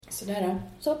Sådär då.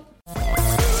 Så.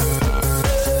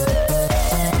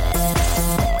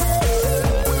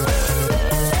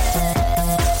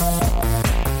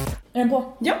 Är den på?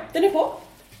 Ja, den är på.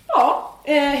 Ja,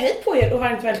 hej på er och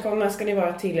varmt välkomna ska ni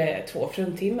vara till 2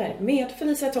 fruntimmer med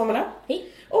Felicia Tomala. Hej.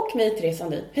 Och mig, Therese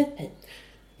Sandin. Hej, hej.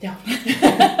 Ja.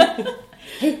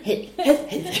 Hej, hej. Hej,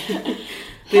 hej.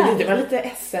 Det var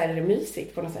lite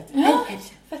SR-mysigt på något sätt. Ja, hej, hej.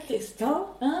 faktiskt. Ja.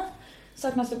 Ja.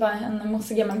 Saknas det bara en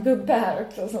mossig gammal gubbe här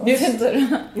också som Just. sitter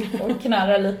och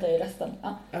knarrar lite i resten.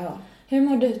 Ja. Ja. Hur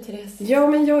mår du, Therese? Ja,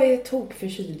 men jag är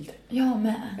tokförkyld. Jag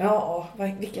med. Ja,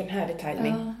 vilken härlig timing.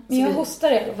 Ja. Men jag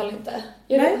hostar i alla fall inte.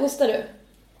 Nej. Hostar du?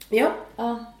 Ja.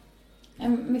 Ja.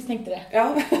 Jag misstänkte det.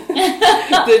 Ja.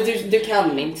 du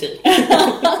kan min typ.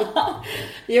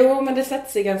 Jo, men det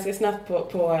sätter sig ganska snabbt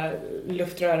på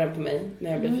luftrören på mig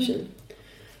när jag blir förkyld.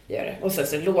 Gör det. Och sen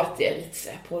så låter jag lite så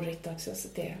här porrigt också. Så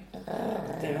det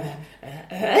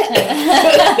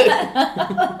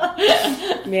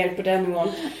mer på den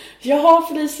nivån. Jaha,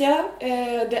 Felicia.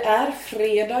 Det är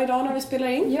fredag idag när vi spelar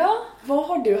in. Ja. Vad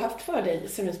har du haft för dig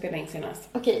sen vi spelade in senast?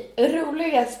 Okej,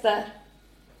 roligaste.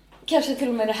 Kanske till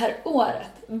och med det här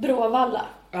året. Bråvalla.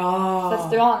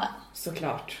 Festivalen.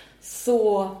 Såklart.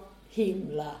 Så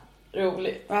himla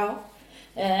roligt. Ja.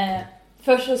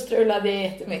 Först så strulade jag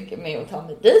jättemycket med att ta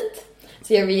mig dit.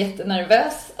 Så jag var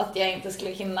jättenervös att jag inte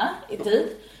skulle hinna i tid.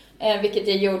 Vilket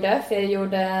jag gjorde. För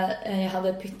jag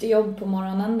hade pyttejobb på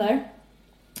morgonen där.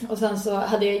 Och sen så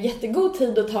hade jag jättegod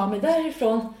tid att ta mig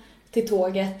därifrån till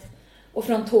tåget. Och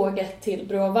från tåget till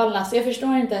Bråvalla. Så jag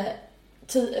förstår inte...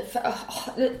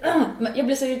 Jag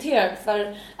blev så irriterad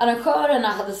för arrangörerna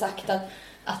hade sagt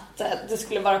att det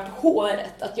skulle vara på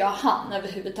håret att jag hann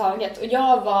överhuvudtaget. Och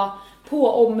jag var på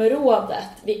området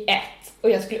vid 1 och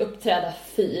jag skulle uppträda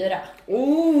 4.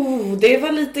 Det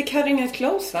var lite cutting it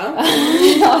close, va?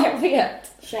 Ja, jag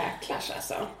vet. Jäklars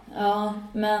alltså. Ja,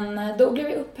 men då blev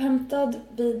jag upphämtad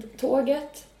vid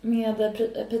tåget med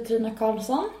Petrina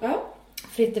Karlsson, Ja.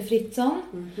 Fritte Fritzson,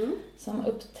 som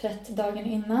uppträtt dagen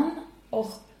innan,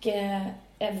 och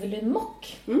Evelyn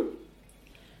Mock.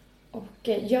 Och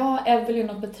jag, Evelyn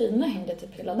och Petrina hängde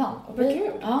typ hela dagen. Och Vad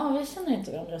kul. Ja, vi känner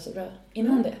inte varandra så bra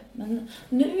innan det. Men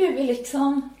nu är vi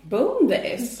liksom...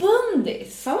 Bundis.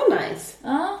 Bundis! So nice.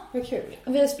 Ja, Vad kul.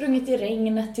 och vi har sprungit i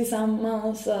regnet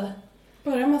tillsammans. Och...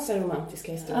 Bara en massa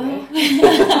romantiska historier.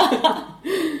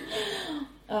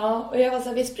 Ja, och jag var så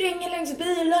här, vi springer längs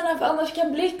bilarna för annars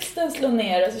kan blixten slå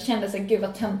ner. Och så kände jag så här, gud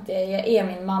vad töntig jag är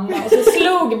min mamma. Och så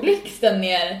slog blixten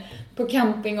ner på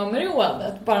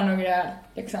campingområdet, bara några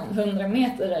 100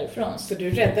 meter därifrån. Så du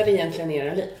räddade egentligen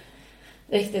era liv?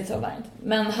 Riktigt så varmt.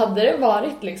 Men hade det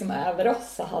varit över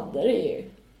oss så hade det ju...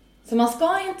 Så man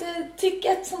ska inte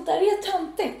tycka att sånt där är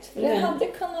töntigt. För det hade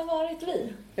kunnat varit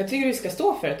vi. Jag tycker du ska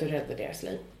stå för att du räddade deras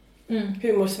liv.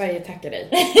 Humor Sverige tackar dig.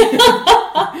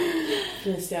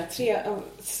 Felicia, 3 av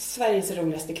Sveriges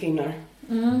roligaste kvinnor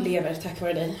lever tack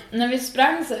vare dig. När vi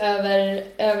sprang så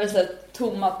över så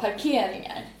tomma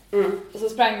parkeringar. Och så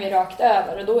sprang vi rakt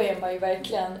över och då är man ju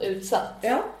verkligen utsatt.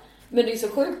 Ja. Men det är så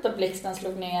sjukt att blixten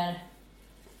slog ner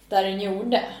där den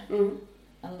gjorde.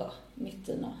 Ändå, mitt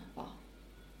i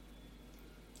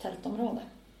tältområde.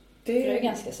 För det är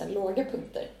ganska så här låga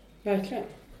punkter. Verkligen.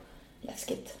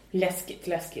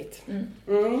 Läskigt.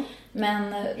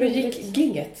 Men Hur gick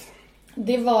gigget?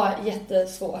 det var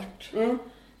jättesvårt.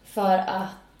 För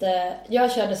att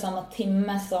jag körde samma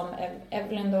timme som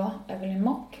Evelyn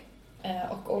Mock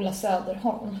och Ola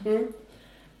Söderholm.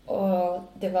 Och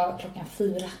det var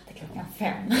 4 till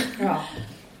 5. Ja.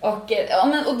 Och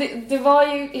det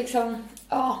var ju liksom...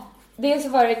 Ja, dels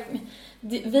var det...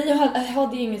 Vi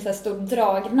hade ju ingen så här stor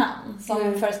dragnamn.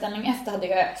 Som föreställning efter hade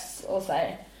jag Ös och så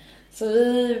här. Så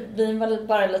vi var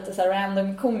bara lite så här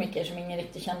random komiker som ingen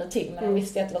riktigt kände till. Men de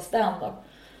visste att det var stand-up.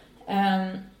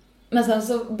 Men sen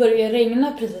så började det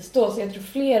regna precis då. Så jag tror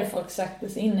fler folk sökte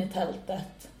sig in i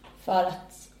tältet. För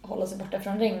att hålla sig borta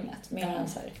från regnet. Mer än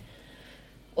så här.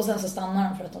 Och sen så stannade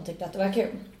de för att de tyckte att det var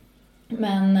kul.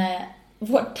 Men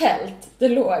vårt tält, det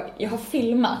låg... Jag har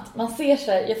filmat. Man ser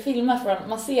så här, jag filmar från...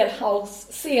 Man ser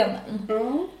house-scenen.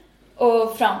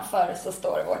 Och framför så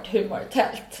står vårt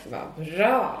humortält. Vad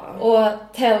bra. Och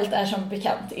tält är som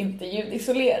bekant inte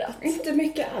ljudisolerat. Inte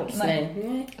mycket alls.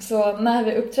 Nej. Så när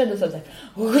vi uppträdde så här...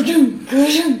 Och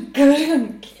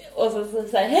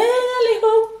så här... Hej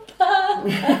allihopa!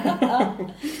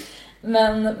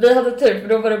 Men vi hade tur för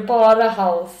då var det bara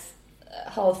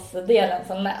house-delen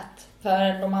som lät.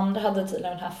 För de andra hade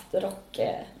tydligen haft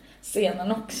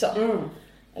rock-scenen också.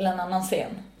 Eller en annan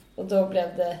scen. Och då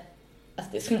blev det...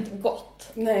 Alltså det skulle inte gått.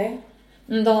 Nej.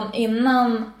 Men dagen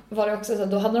innan var det också så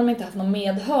att då hade de inte haft någon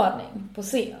medhörning på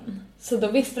scen. Så då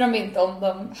visste de inte om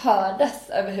de hördes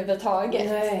överhuvudtaget.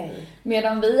 Nej.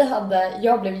 Medan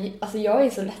jag är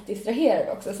så lätt distraherad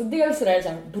också. Så dels så där det så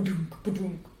här bodunk,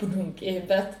 bodunk, bodunk i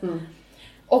huvudet.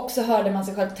 Och så hörde man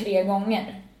sig själv 3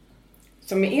 gånger.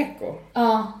 Som med eko?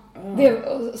 Ja.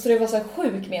 Så det var så här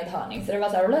sjuk medhörning. Så det var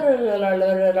så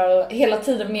här hela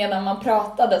tiden medan man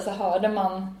pratade så hörde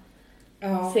man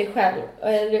sig själv.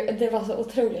 Och det var så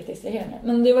otroligt distraherande.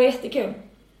 Men det var jättekul.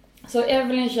 Så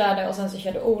Evelyn körde och sen så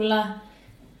körde Ola.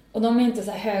 Och de är inte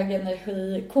så här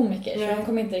högenergikomiker. Så de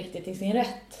kom inte riktigt till sin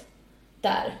rätt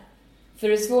där. För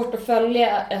det är svårt att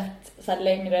följa ett så här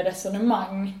längre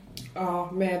resonemang.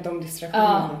 Ja, med de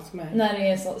distraktionerna som är. När det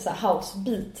är så här house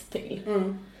beat till.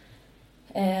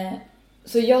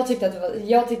 Så jag tycker att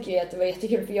det var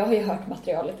jättekul. För jag har ju hört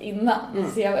materialet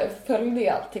innan. Så jag följde ju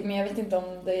allting. Men jag vet inte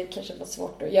om det kanske var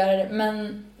svårt att göra det.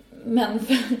 Men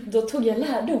då tog jag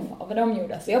lärdom av vad de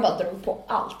gjorde. Så jag bara drog på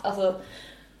allt. Alltså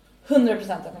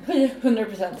 100% energi,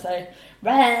 100% så här,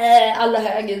 alla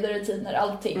högljudda rutiner,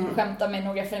 allting. Skämta med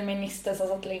några feminister som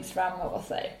satt längst fram och var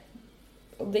så här.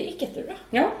 Och det gick jättebra.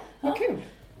 Ja, vad kul.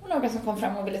 Och några som kom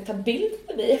fram och ville ta bild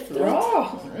med dig efteråt.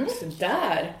 Bra,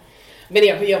 sådär. Men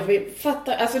jag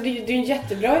fattar, alltså det är en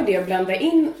jättebra idé att blanda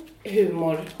in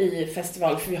humor i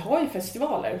festivaler, för vi har ju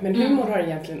festivaler, men humor har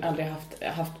egentligen aldrig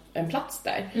haft en plats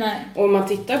där. Nej. Och om man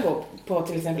tittar på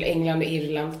till exempel England och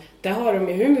Irland, där har de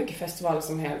ju hur mycket festivaler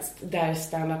som helst där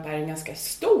stand-up är en ganska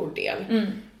stor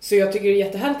del. Så jag tycker det är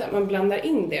jättehärligt att man blandar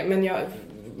in det, men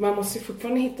man måste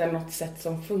fortfarande hitta något sätt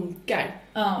som funkar.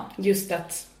 Just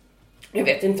att jag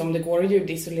vet inte om det går att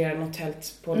ljudisolera något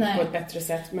tält på ett bättre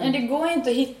sätt. Men... Nej, det går inte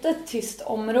att hitta ett tyst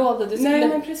område. Nej,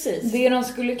 men precis. Det de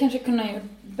skulle kanske kunna göra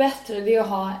bättre, det är att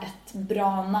ha ett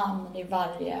bra namn i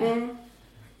varje.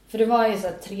 För det var ju så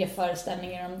här 3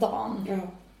 föreställningar om dagen.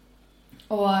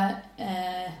 Och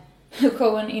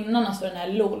showen innan oss var den här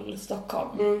LOL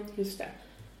Stockholm. Just det.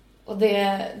 Och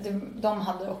de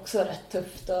hade också rätt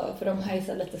tufft för de har ju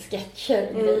så lite sketcher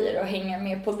och grejer och hänga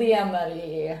med på det när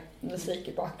det är musik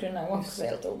i bakgrunden var också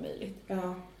helt omöjligt.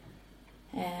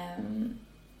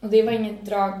 Och det var inget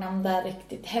dragnamn där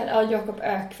riktigt heller. Ja, Jakob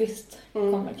Ökvist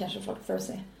kommer kanske folk för att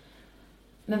se.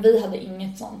 Men vi hade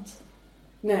inget sånt.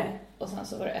 Nej. Och sen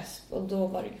så var det och då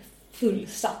var det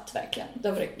fullsatt verkligen.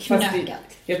 Då var det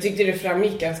knökat. Jag tyckte det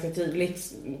framgick ganska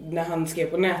tydligt när han skrev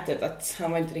på nätet att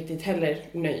han var inte riktigt heller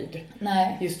nöjd.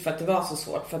 Nej. Just för att det var så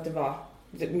svårt. För att det var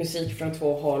musik från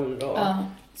 2 håll och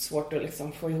svårt att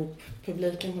liksom få ihop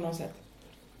publiken på något sätt.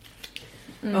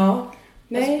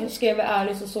 Nej. Alltså, ska jag vara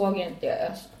ärlig så såg jag inte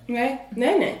Ös. Nej,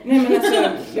 men alltså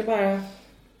det bara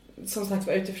som sagt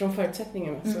var utifrån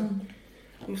förutsättningarna så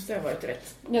måste jag ha varit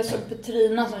rätt. Jag såg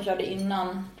Petrina som körde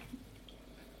innan.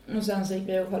 Och sen så gick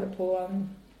vi och kollade på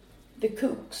The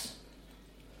Cooks.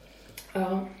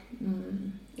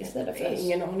 Istället för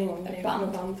ingen aning om det är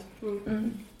band.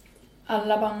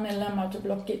 Alla bandmedlemmar tog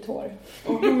lockigt hår.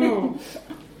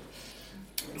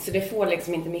 Så det får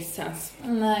liksom inte missas.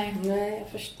 Nej, jag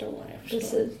förstår.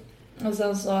 Precis. Och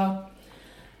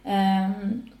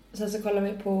sen så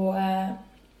kollade vi på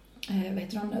vad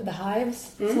heter de? The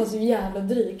Hives som var så jävla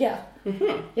dryga.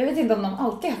 Jag vet inte om de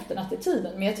alltid haft den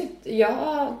attityden, men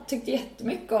jag tyckte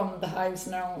jättemycket om The Hives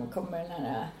när de kom med den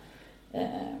här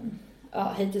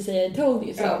Hate to say I told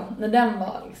you so, när den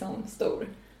var liksom stor.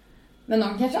 Men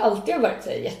de kanske alltid har varit så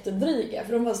jättedryga,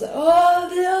 för de var så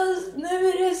nu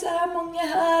är det så här många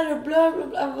här och bla bla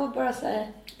bla, och bara så här.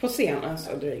 På scen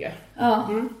alltså dryga. Ja.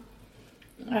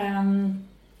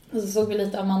 Och så såg vi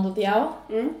lite Amanda Diao.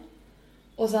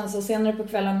 Och sen så senare på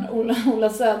kvällen Ola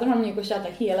Söderholm gick och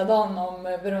chattade hela dagen om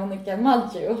Veronica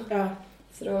Maggio.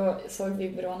 Så då såg vi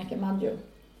Veronica Maggio.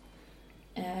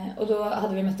 Och då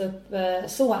hade vi mött upp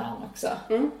Soran också.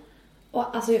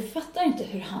 Och alltså jag fattar inte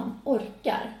hur han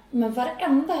orkar. Men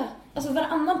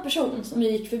varannan person som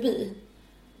vi gick förbi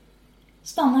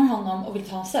stannar honom och vill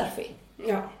ta en selfie.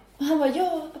 Och han var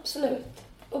ja, absolut.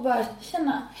 Och bara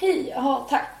känna, hej, jaha,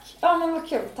 tack. Ja, men vad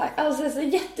kul, tack. Alltså det är så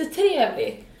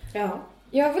jättetrevligt.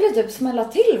 Jag ville typ smälla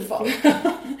till folk.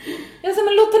 Jag sa,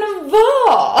 men låt dem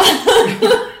vara.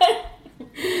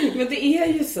 Men det är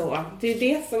ju så. Det är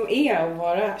det som är att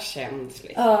vara känd.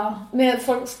 Liksom. Ja, men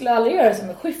folk skulle aldrig göra det som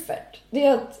en Schyffert. Det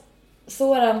är att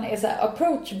Soran är så här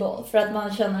approachable. För att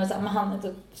man känner så här, men han är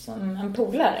typ som en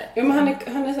polare. Ja, men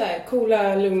han är så här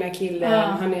coola, lugna killen.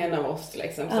 Han är en av oss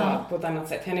liksom. Så på ett annat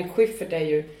sätt. Henrik Schyffert är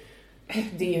ju...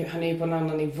 han är ju på en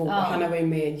annan nivå. Han har varit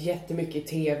med jättemycket i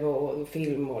tv och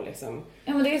film och liksom.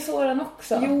 Ja, men det är Soran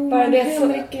också. Jo, bara det är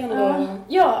Henrik ändå.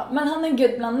 Ja, men han är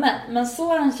gud bland män. Men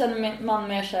Soran känner man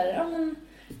mer såhär, ja men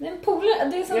det är en polare.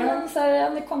 Det är som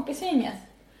han är kompisgänget.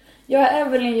 Jag och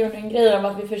Evelyn gjorde en grej av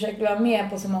att vi försökte vara med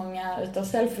på så många utav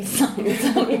selfiesen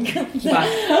som vi kunde.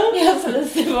 Jag så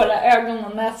visade våra ögon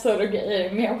och näsor och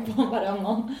grejer med på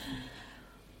varannan.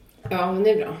 Ja, men det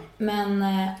är bra. Men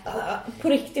på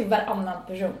riktigt varannan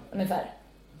person ungefär.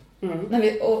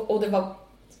 Mm. Och det var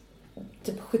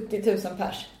typ 70 000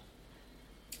 pers.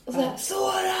 Och så här,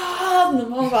 Soran!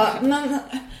 Man bara, men...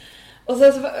 Och så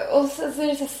är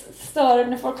det så större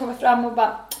när folk kommer fram och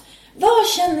bara,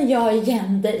 var känner jag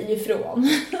igen dig ifrån?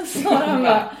 Soran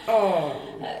bara...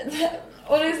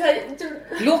 Och det är så här,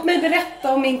 låt mig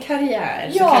berätta om min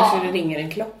karriär, så kanske det ringer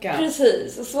en klocka.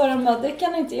 Precis, och Soran bara, det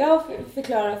kan inte jag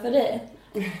förklara för dig.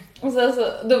 Och så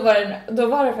då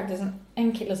var det faktiskt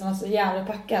en kille som var så jävla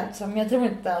packad, som jag tror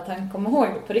inte att han kommer ihåg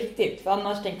det på riktigt, för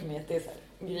annars tänker man att det är så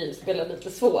här, grej spelar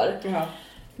lite svår. Ja.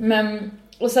 Men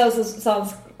och sen så sa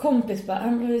hans kompis bara,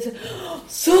 han blev så,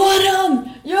 Soran!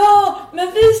 Ja,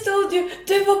 men vi stod ju,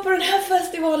 du var på den här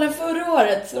festivalen förra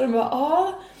året. Så de bara,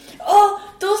 ja,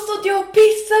 då stod jag och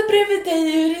pissade bredvid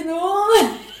dig i urinalen.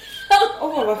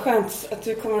 Vad skönt att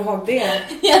du kommer ihåg det.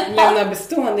 Lämna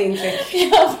bestående intryck.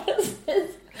 Ja,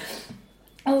 precis.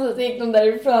 Och så gick de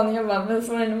därifrån och jag bara, men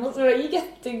Soran, du måste vara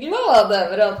jätteglad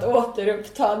över att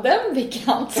återuppta den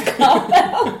bekantskapen.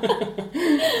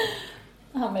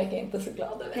 Han verkar inte så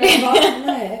glad över det.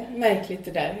 Nej, märkligt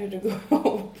det där, hur det går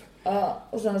ihop. Ja,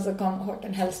 och sen så kom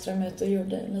Håkan Hellström ut och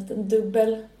gjorde en liten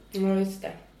dubbel. Ja, just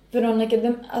det.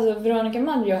 Veronica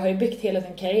Maggio har ju byggt hela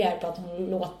sin karriär på att hon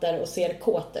låter och ser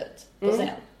kåt ut på scen.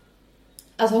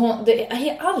 Alltså det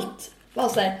är allt. Bara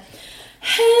så här,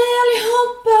 hej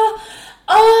allihopa!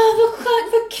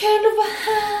 Vad kul att vara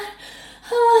här!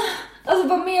 Alltså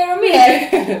bara mer och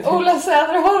mer. Ola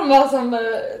Söderholm var som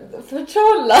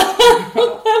förtrollad.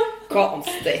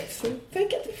 Konstigt.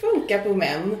 Tänk att det funkar på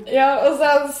män. Ja, och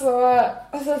sen så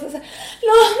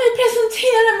låt mig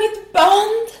presentera mitt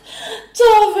band.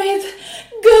 David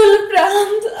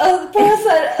Gullbrand. Alltså bara så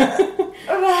här,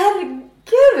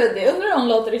 herregud, jag undrar om hon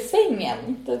låter i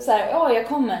sängen. Typ så här, jag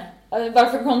kommer.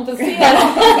 Varför kompensera?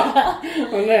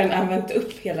 Hon har redan använt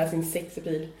upp hela sin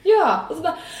sexapil. Ja, och så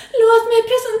bara, låt mig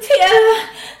presentera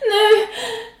nu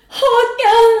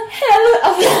Håkan Hell.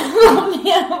 Alltså,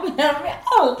 med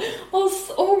allt. Och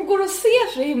hon går och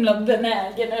ser så himla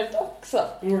benägen ut också.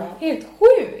 Ja. Helt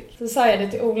sjukt. Så sa jag det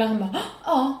till Ola, han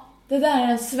bara, det där är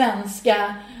den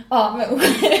svenska, med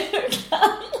sjukan.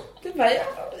 Du bara,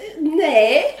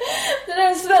 nej. Det där är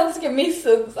den svenska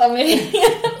missunnsamheten.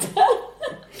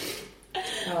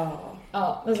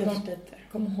 Ja, men så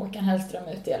kom Håkan Hellström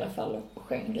ut i alla fall och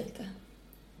sjöng lite.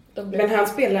 Men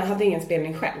han hade ingen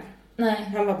spelning själv? Nej.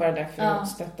 Han var bara där för att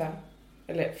stötta,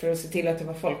 eller för att se till att det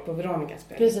var folk på Veronicas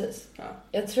spelning. Precis. Ja.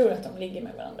 Jag tror att de ligger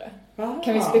med varandra. Aha.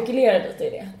 Kan vi spekulera lite i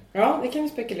det? Ja, det kan vi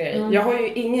spekulera i. Jag har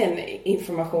ju ingen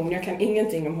information, jag kan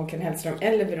ingenting om Håkan Hellström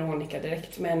eller Veronica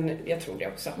direkt, men jag tror det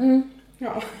också.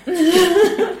 Ja.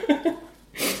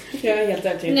 Jag är helt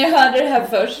övertygad. Ni hörde det här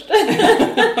först.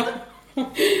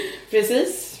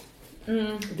 Precis.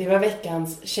 Det var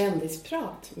veckans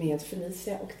kändisprat med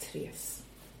Felicia och Therese.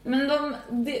 Men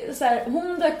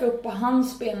hon dök upp på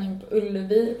hans spelning på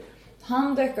Ullevi.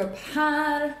 Han dök upp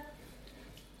här.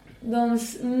 De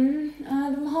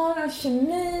har en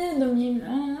kemi.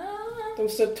 De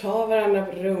står och tar varandra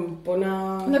på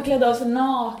rumporna. De klädde av sig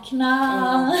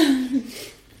nakna.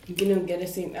 Gnuggade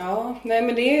sin... Ja, nej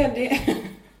men det är det.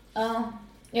 Ja,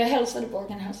 jag hälsade på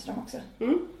Håkan Hellström också.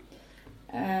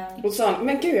 Och sa,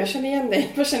 men gud, jag känner igen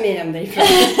dig. Vad känner jag igen dig från?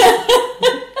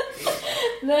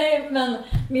 Nej, men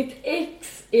mitt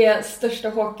ex är största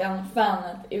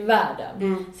Håkan-fanet i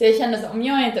världen. Så jag kände så, om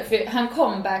jag inte... För han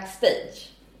kom backstage.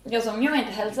 Jag sa, om jag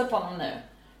inte hälsar på honom nu,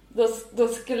 då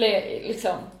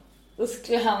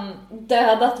skulle han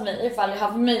dödat mig ifall jag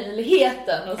haft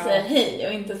möjligheten att säga hej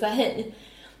och inte säga hej.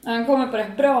 När han kommer på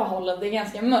det bra hållet, det är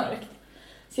ganska mörkt.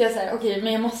 Så jag säger, okej,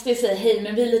 men jag måste ju säga hej,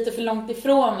 men vi är lite för långt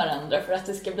ifrån varandra för att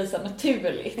det ska bli så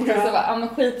naturligt. Så bara, men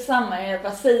skitsamma, jag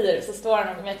bara säger det, så står han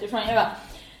några meter ifrån. Jag bara,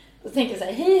 då tänker jag så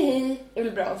här, hej, det är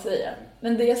väl bra att säga.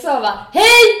 Men det jag sa var,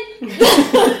 hej!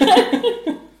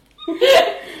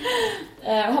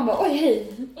 Och han bara, oj, hej.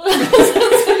 Och sen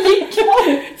så gick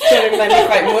han. Står en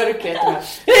människa i mörkret och bara,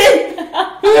 hej!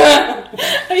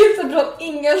 Jag gick så bra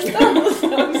ingenstans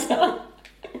också.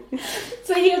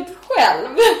 Så helt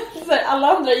själv. Så här, alla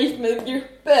andra gick med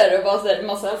grupper och var så här, en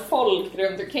massa folk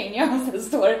runt omkring. Jag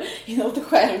står helt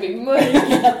själv i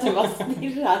mörkret och bara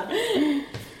stirrar.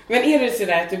 Men är det så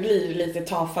där att du blir lite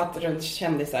tafatt runt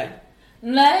kändisar?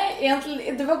 Nej,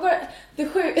 egentligen, det var bara det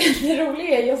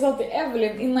roliga är, jag sa till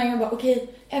Evelyn innan, jag bara okej,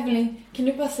 Evelyn, kan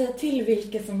du bara säga till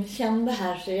vilka som är kända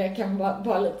här så jag kan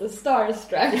vara lite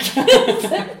starstruck.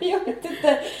 Jag vet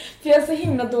inte, för jag har så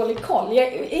himla dålig koll. Jag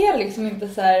är liksom inte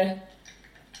så här.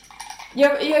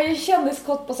 Jag är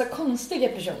kändiskåt på så konstiga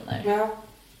personer. Ja.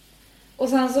 Och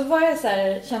sen så var jag så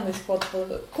här kändiskåt på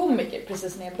komiker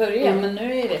precis när jag började. Men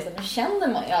nu är det så, nu känner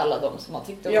man ju alla de som har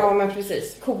tyckt att ja, men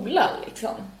precis. Coola liksom.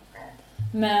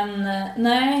 Men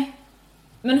nej.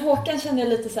 Men Håkan kände jag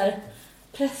lite så här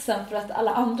pressen för att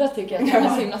alla andra tycker att han är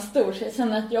så himla stor. Så jag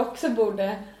känner att jag också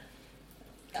borde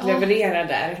leverera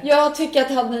där. Jag tycker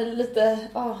att han är lite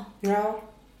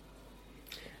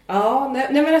Ja, nej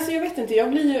men alltså jag vet inte. Jag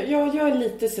är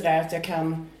lite sådär att jag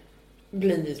kan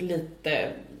bli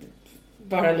lite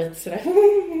bara lite sådär.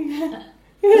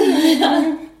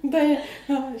 Där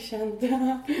jag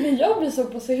kände. Men jag blir så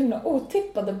på så himla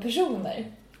otippade personer.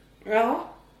 Ja.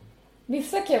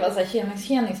 Vissa kan jag vara såhär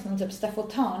tjenis men typ Steffo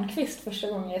Törnqvist första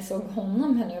gången jag såg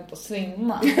honom henne upp på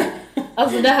svimma.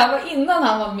 Alltså det här var innan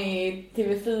han var med i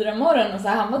TV4 morgon och så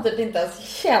han var typ inte ens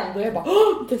känd och jag bara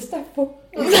det är Steffo.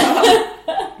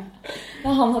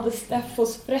 När han hade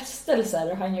Steffos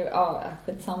frestelser och han ju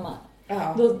skitsamma.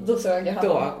 Ja. Då såg jag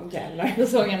honom. Då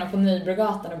såg jag honom på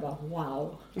Nybrogatan och bara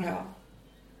wow. Ja.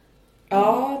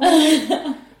 Ja. Nej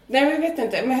men jag vet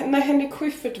inte. Men när Henrik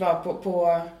Schyffert var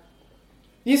på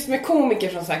just med komiker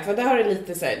som sagt, där har det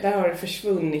lite så här, där har det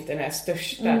försvunnit den här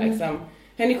största liksom.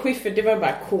 Henrik Schyffert, det var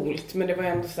bara coolt, men det var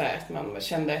ändå så här att man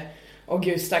kände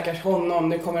gud stackars honom,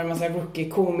 nu kommer en massa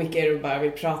rookie-komiker och bara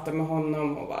vill prata med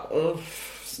honom och bara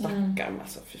stackar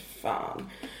massa för fan.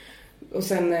 Och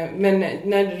sen, men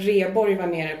när Rheborg var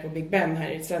nere på Big Ben här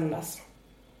i söndags,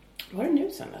 var det nu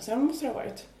söndags? Ja, det måste det ha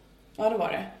varit. Ja, det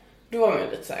var det. Då var man ju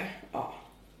lite så här,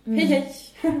 hej.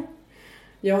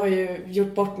 Jag har ju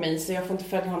gjort bort mig så jag får inte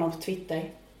följa honom på Twitter.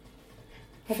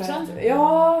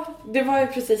 Ja, det var ju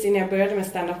precis innan jag började med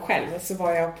stand-up själv. Så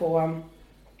var jag på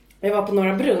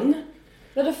Norra Brunn.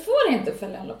 Men du får inte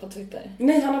följa honom på Twitter?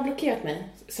 Nej, han har blockerat mig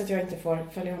så att jag inte får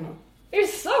följa honom. Är det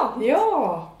sant?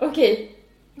 Ja. Okej,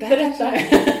 berätta.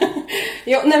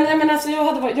 Ja, nej men alltså jag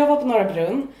var på Norra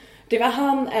Brunn. Det var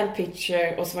han, Al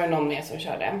Pitcher och så var det någon mer som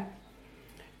körde.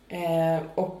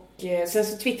 Och sen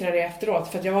så twittrade jag efteråt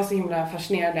för att jag var så himla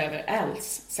fascinerad över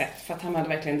Als sätt. För att han hade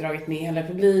verkligen dragit med hela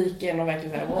publiken och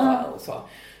verkligen såhär wow och så.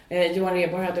 Johan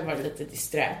Rheborg hade varit lite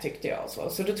disträ tyckte jag och så.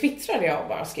 Så då twittrade jag och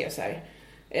bara skrev så här.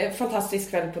 Fantastisk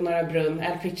kväll på Norra Brunn.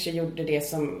 Al Pitcher gjorde det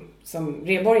som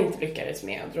Rheborg inte lyckades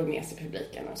med och drog med sig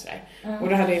publiken och sådär. Och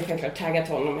då hade jag självklart taggat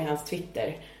honom i hans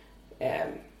Twitter.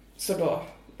 Så då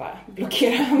bara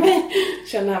blockerade han mig.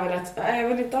 Kände han väl att jag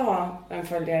vill inte ha en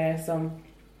följare som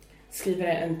skriver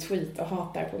en tweet och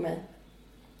hatar på mig.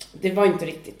 Det var inte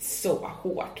riktigt så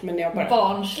hårt, men jag bara...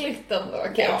 Barnsligt ändå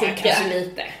kan jag tycka. Kanske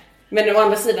lite. Men å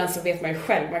andra sidan så vet man ju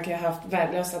själv, man kan ju ha haft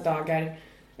värdelösa dagar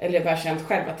eller bara känt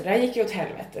själv att det där gick ju åt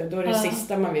helvete. Då är det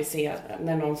sista man vill se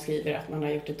när någon skriver att man har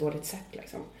gjort ett dåligt sätt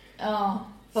liksom. Ja,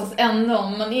 fast ändå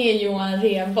om man är Johan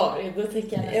Rheborg då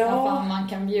tycker jag nästan fan man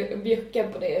kan bjucka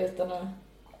på det utan att...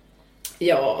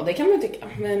 Ja, det kan man tycka,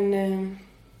 men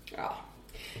jag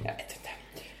vet inte.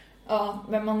 Ja,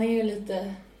 men man är ju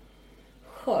lite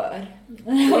skör.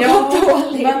 Ja,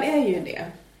 man är ju det.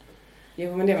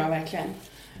 Jo, men det var verkligen.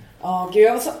 Gud,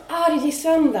 jag var så arg i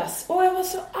söndags. Jag var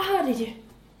så arg.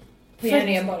 På Johan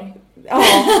Rheborg? Ja.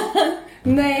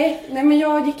 Nej, men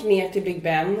jag gick ner till Big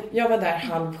Ben. Jag var där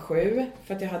 6:30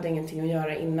 för att jag hade ingenting att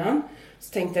göra innan.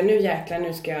 Så tänkte jag, nu jäklar,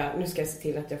 nu ska jag se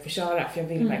till att jag får köra. För jag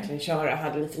vill verkligen köra. Jag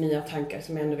hade lite nya tankar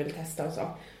som jag ändå ville testa och så.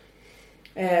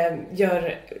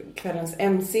 Gör kvällens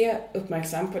MC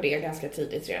uppmärksam på det ganska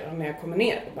tidigt redan när jag kommer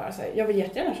ner och bara säger jag vill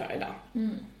jättegärna köra idag.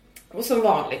 Och som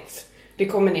vanligt, det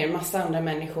kommer ner massa andra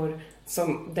människor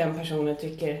som den personen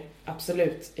tycker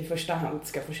absolut i första hand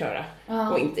ska få köra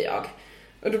och inte jag.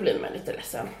 Och då blir man lite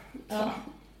ledsen. Så,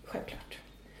 självklart.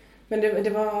 Men det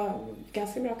var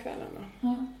ganska bra kväll ändå.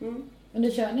 Men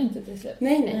du körde inte till slut?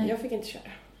 Nej, jag fick inte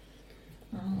köra.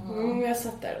 Jag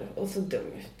satt där och så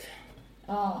dum ut.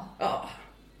 Ja.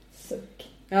 Suck.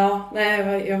 Ja,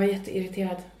 nej, jag var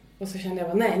jätteirriterad. Och så kände jag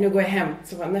bara, nej, nu går jag hem.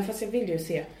 Så bara, nej, fast jag vill ju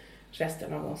se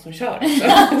resten av de som kör.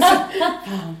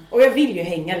 Och jag vill ju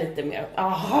hänga lite mer.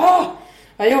 Aha,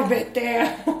 vad jobbigt det är.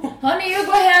 Hörni, jag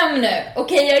går hem nu.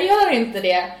 Okej, jag gör inte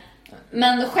det.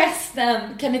 Men gesten,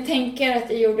 kan ni tänka er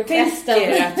att jag gjorde gesten? Tänk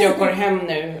er att jag går hem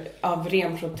nu av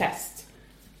ren protest.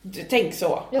 Tänk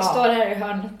så. Jag står här i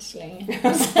hörnet så länge.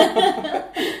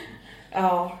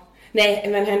 Ja. Nej,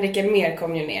 men Henrik Elmer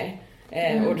kom ju ner.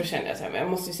 Och då kände jag så här, men jag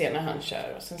måste ju se när han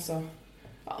kör. Och sen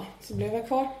så blev jag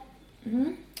kvar.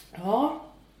 Ja.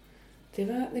 Det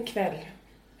var en kväll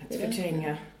att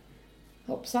förtränga.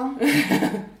 Hoppsan.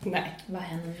 Nej. Vad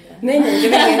hände?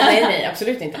 Nej,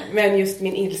 absolut inte. Men just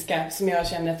min ilska som jag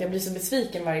känner att jag blir så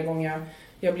besviken varje gång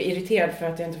jag blir irriterad för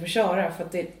att jag inte får köra. För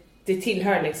att det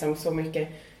tillhör liksom så mycket.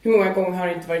 Hur många gånger har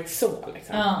det inte varit så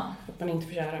liksom? Att man inte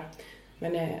får köra.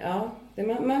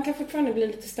 Men man kan fortfarande bli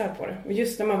lite störd på det. Och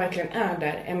just när man verkligen är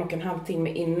där 1,5 timme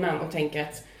innan och tänker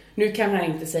att nu kan han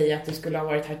inte säga att du skulle ha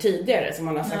varit här tidigare som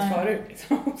han har sagt förut.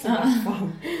 Liksom. Så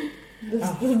fan.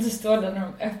 Du står där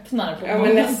när de öppnar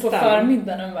på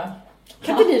förmiddagen och bara...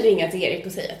 Kan inte ni ringa till Erik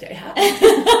och säga att jag är här?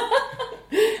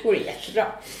 Det vore jättebra.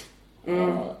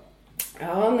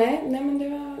 Ja, nej men det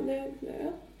var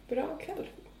bra kväll.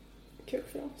 Kul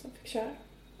för dem som fick köra.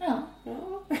 Ja.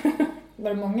 Var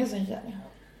det många som körde?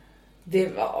 Det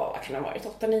var, vad kan det ha varit,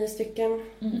 8-9 stycken.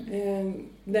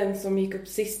 Den som gick upp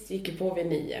sist gick ju på vid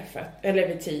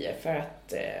 10 för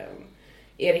att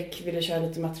Erik ville köra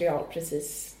lite material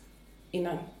precis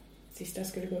innan sista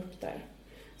skulle gå upp där.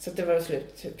 Så att det var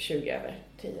slut typ 20 över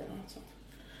 10 eller något sånt.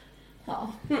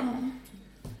 Ja.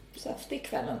 Saftig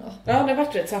kväll ändå. Ja, det var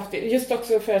rätt saftigt. Just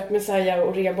också för att Messiah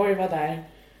och Reborg var där.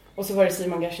 Och så var det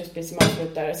Simon Gershesby som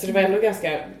avslutade. Så det var ändå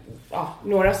ganska,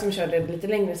 några som körde lite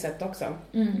längre set också.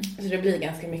 Så det blir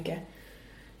ganska mycket.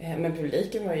 Men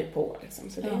publiken var ju på liksom,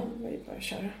 så det var ju bara att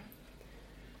köra.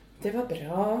 Det var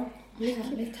bra.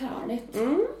 Härligt.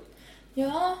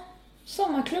 Ja,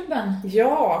 sommarklubben.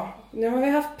 Ja, nu har vi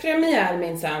haft premiär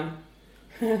minsann.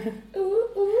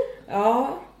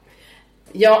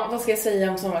 Ja, vad ska jag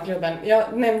säga om sommarklubben?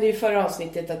 Jag nämnde ju förra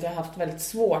avsnittet att jag har haft väldigt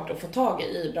svårt att få tag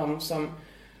i de som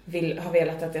har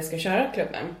velat att jag ska köra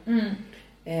klubben.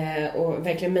 Och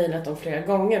verkligen mejlat dem flera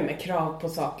gånger med krav på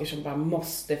saker som bara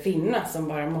måste finnas, som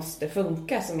bara måste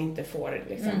funka, som inte får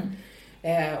liksom.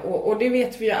 Och det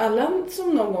vet vi ju alla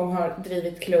som någon gång har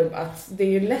drivit klubb, att det är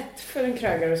ju lätt för en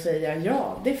krögare att säga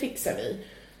ja, det fixar vi.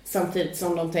 Samtidigt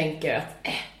som de tänker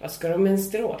att vad ska de med en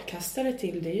strålkastare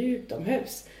till, det är ju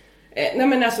utomhus. Nej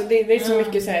men alltså det är så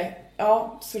mycket så här,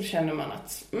 så känner man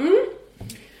att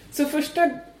Så första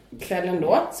kvällen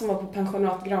då, som var på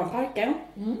pensionat Granparken,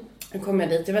 jag kom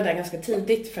dit, jag var där ganska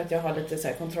tidigt för att jag har lite så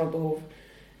här kontrollbehov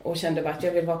och kände bara att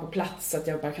jag vill vara på plats så att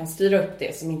jag bara kan styra upp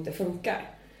det som inte funkar.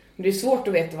 Men det är svårt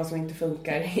att veta vad som inte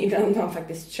funkar innan man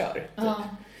faktiskt kör.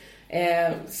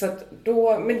 Så att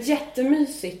då, med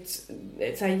jättemysigt,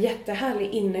 så här jättehärlig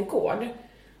innergård.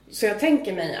 Så jag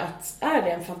tänker mig att är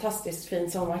det en fantastiskt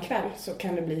fin sommarkväll så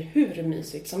kan det bli hur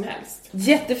mysigt som helst.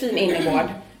 Jättefin innergård.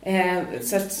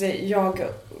 Så att jag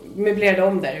möblerade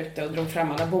om där ute och drog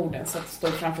fram alla borden så att det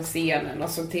stod framför scenen och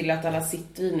såg till att alla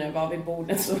sittdyner var vid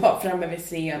borden som var framme vid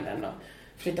scenen och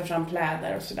flyttade fram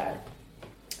pläder och sådär.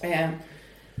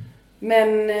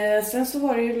 Men sen så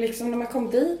var det ju liksom, när man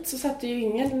kom dit så satt det ju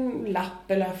ingen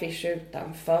lapp eller affisch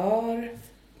utanför.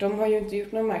 De har ju inte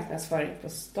gjort någon marknadsföring på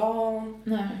stan.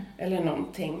 Nej. Eller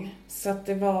någonting. Så att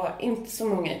det var inte så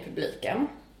många i publiken.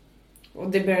 Och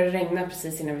det började regna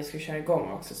precis innan vi skulle köra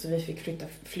igång också. Så vi fick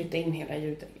flytta in hela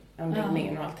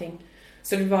ljudanläggningen och allting.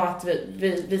 Så det var att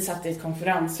vi satt i ett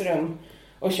konferensrum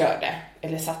och körde.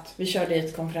 Vi körde i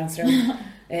ett konferensrum.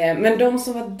 Men de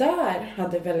som var där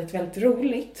hade väldigt, väldigt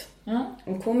roligt.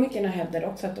 Och komikerna hävdade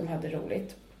också att de hade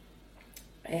roligt.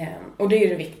 Och det är ju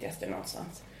det viktigaste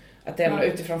någonstans. Att det ändå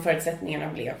utifrån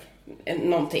förutsättningarna blev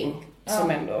någonting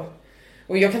som ändå...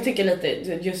 Och jag kan tycka lite,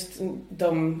 just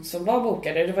de som var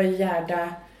bokade, det var ju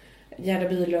Gerda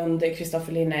Bylund,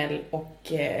 Kristoffer Linell och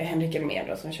Henrik Elmer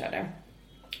då, som körde.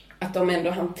 Att de ändå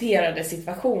hanterade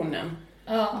situationen.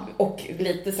 Och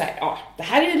lite så här, det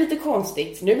här är ju lite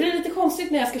konstigt. Nu blir det lite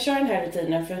konstigt när jag ska köra den här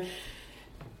rutinen för...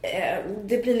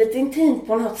 det blir lite intimt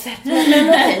på något sätt. Men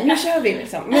okej, nu kör vi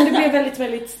liksom. Men det blev väldigt,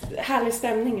 väldigt härlig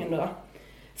stämning ändå.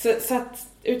 Så att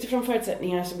utifrån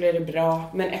förutsättningarna så blev det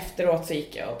bra. Men efteråt så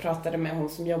gick jag och pratade med hon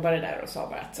som jobbade där och sa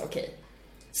bara att okej,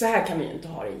 så här kan vi ju inte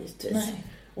ha det givetvis. Nej.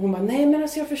 Och hon bara, nej men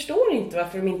alltså jag förstår inte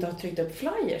varför de inte har tryckt upp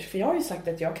flyers. För jag har ju sagt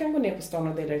att jag kan gå ner på stan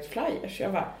och dela ut flyers.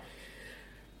 Jag bara,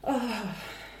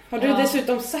 har du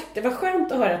dessutom sagt det? Var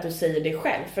skönt att höra att du säger det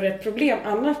själv. För ett problem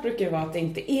annars brukar ju vara att det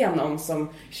inte är någon som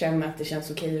känner att det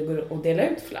känns okej att gå och dela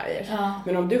ut flyers.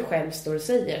 Men om du själv står och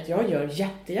säger att jag gör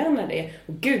jättegärna det.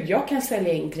 Och gud, jag kan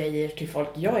sälja in grejer till folk.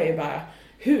 Jag är ju bara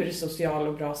hur social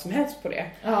och bra som helst på det.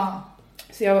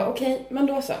 Så jag var okej,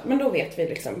 men då vet vi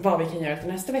liksom vad vi kan göra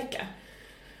till nästa vecka.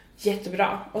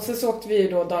 Jättebra. Och så åkte vi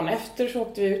ju då dagen efter så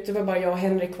åkte vi ut. Det var bara jag och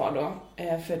Henrik kvar då.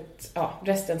 För att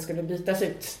resten skulle bytas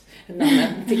ut namnen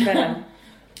till kvällen.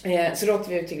 Så då åkte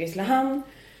vi ut till Grisslehamn.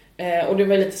 Och det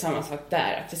var lite samma sak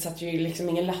där. Att det satt ju liksom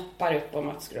inga lappar upp om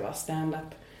att det skulle vara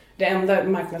stand-up. Det enda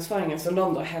marknadsföringen som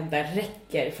de då hävdar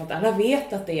räcker för att alla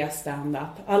vet att det är stand-up.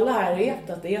 Alla här vet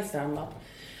att det är stand-up.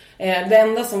 Det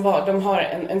enda som var, de har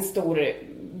en stor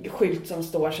skylt som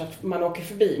står så att man åker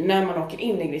förbi. När man åker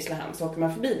in i Grisslehamn så åker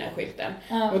man förbi den skylten.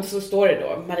 Och så står det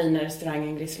då Marina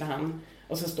restaurangen Grisslehamn.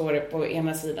 Och så står det på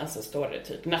ena sidan så står det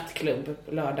typ nattklubb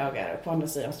på lördagar. Och på andra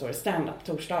sidan står det stand-up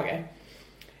torsdagar.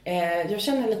 Jag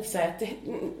känner lite så här att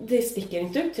det sticker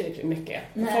inte ut tillräckligt mycket.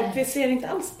 Folk ser inte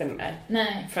alls den där.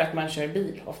 Nej. För att man kör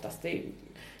bil oftast. Det är ju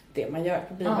det man gör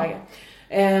på bilvägen.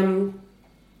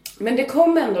 Men det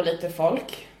kom ändå lite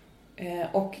folk.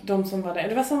 Och de som var där,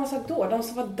 det var samma sak då. De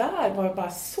som var där var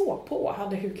bara så på.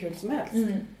 Hade hur kul som helst.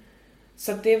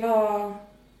 Så att det var...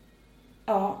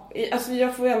 Ja, alltså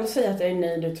jag får ändå säga att jag är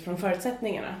nöjd utifrån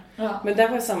förutsättningarna. Men det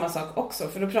var samma sak också.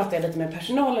 För då pratade jag lite med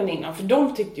personalen innan. För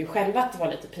de tyckte ju själva att det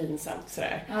var lite pinsamt.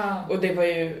 Sådär. Och det var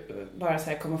ju bara så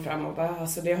här komma fram och bara...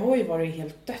 Alltså det har ju varit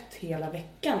helt dött hela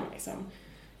veckan liksom.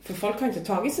 För folk har inte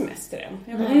tagit semester än.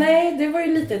 Jag bara, nej, det var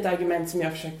ju lite ett argument som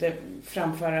jag försökte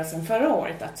framföra sedan förra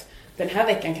året. Att den här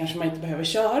veckan kanske man inte behöver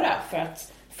köra. För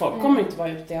att folk kommer inte vara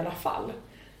ute i alla fall.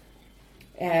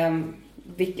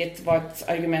 Vilket var ett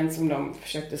argument som de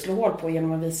försökte slå hål på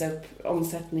genom att visa upp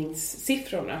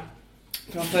omsättningssiffrorna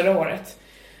från förra året.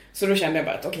 Så då kände jag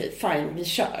bara att okej, fine, vi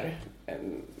kör.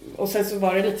 Och sen så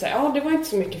var det lite så här, det var inte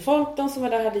så mycket folk. De som var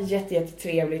där hade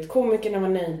jättetrevligt. Komikerna var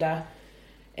nöjda.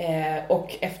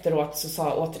 Och efteråt så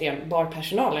sa återigen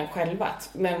barpersonalen själva att,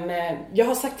 men jag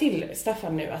har sagt till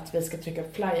Staffan nu att vi ska trycka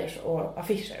upp flyers och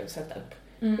affischer och sätta upp.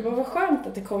 Det var skönt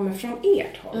att det kommer från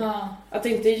ert håll. Att det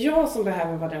inte är jag som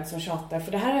behöver vara den som tjatar.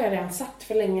 För det här har jag redan sagt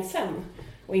för länge sedan.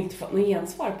 Och inte fått något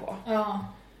gensvar på.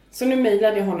 Så nu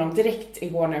mejlade jag honom direkt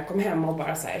igår när jag kom hem och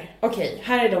bara säger: okej,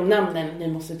 här är de namnen ni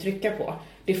måste trycka på.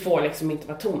 Det får liksom inte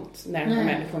vara tomt när de här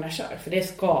människorna kör. För det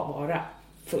ska vara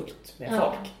fullt med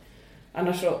folk.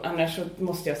 Annars så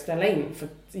måste jag ställa in. För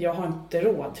jag har inte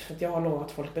råd. För att jag har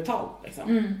lovat folk betalt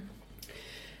liksom.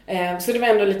 Så det var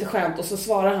ändå lite skönt. Och så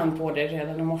svarade han på det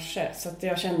redan i morse. Så att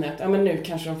jag kände att men nu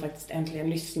kanske de faktiskt äntligen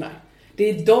lyssnar. Det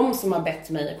är de som har bett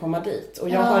mig att komma dit. Och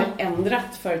jag har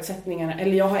ändrat förutsättningarna.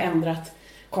 Eller jag har ändrat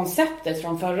konceptet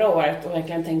från förra året. Och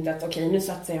verkligen tänkt att okej, nu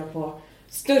satsar jag på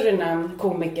större namn,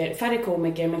 komiker. Färre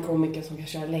komiker, men komiker som kan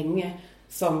köra länge.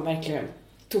 Som verkligen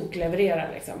toklevererar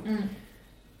liksom.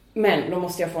 Men då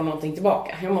måste jag få någonting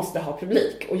tillbaka. Jag måste ha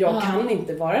publik. Och jag kan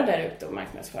inte vara där ute och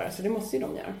marknadsföra. Så det måste ju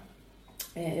de göra.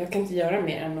 Jag kan inte göra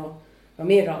mer än att vara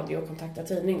med i radio och kontakta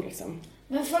tidning liksom.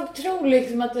 Men folk tror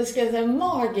liksom att det ska så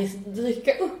magiskt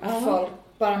dyka upp folk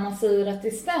bara man säger att det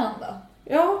är stand-up.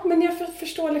 Ja, men jag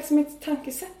förstår liksom inte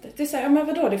tankesättet. Det är så här, men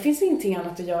vadå, det finns ingenting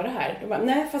annat att göra här. Bara,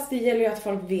 nej, fast det gäller ju att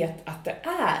folk vet att det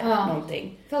är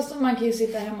någonting. Fast man kan ju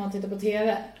sitta hemma och titta på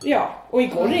tv. Ja, och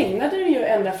igår regnade det ju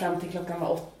ända fram till klockan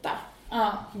var 8.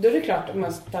 Då är det klart att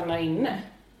man stannar inne.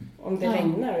 Om det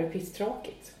regnar och är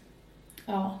pisstråkigt.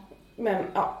 Men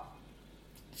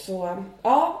så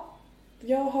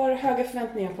jag har höga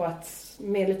förväntningar på att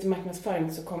med lite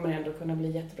marknadsföring så kommer det ändå kunna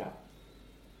bli jättebra.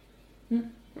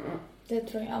 Det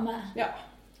tror jag med. Ja,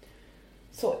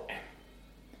 så är det.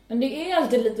 Men det är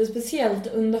alltid lite speciellt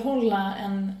att underhålla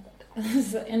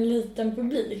en liten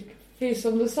publik. För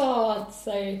som du sa att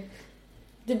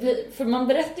för man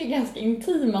berättar ju ganska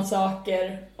intima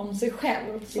saker om sig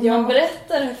själv. Så man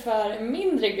berättar för en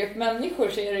mindre grupp människor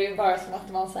så är det ju bara som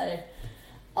att man säger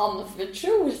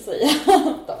anförtror sig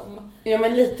dem. Ja,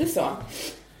 men lite så.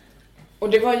 Och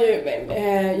det var ju,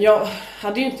 jag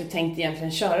hade ju inte tänkt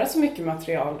egentligen köra så mycket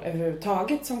material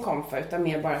överhuvudtaget som kom för, utan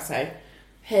mer bara så här,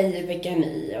 hej, vilka är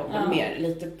ni? Och mer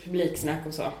lite publiksnack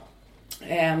och så.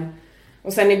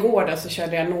 Och sen igår då så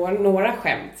körde jag några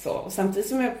skämt så. Och samtidigt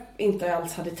som jag inte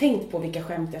alls hade tänkt på vilka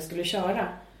skämt jag skulle köra,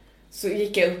 så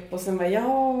gick jag upp och sen var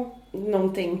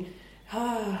någonting,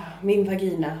 min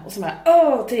vagina. Och så bara,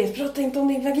 Therese, prata inte om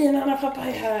din vagina när pappa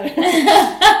är här.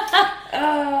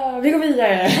 Vi går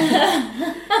vidare.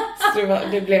 Så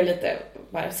det blev lite,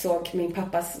 bara såg min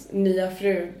pappas nya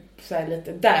fru så här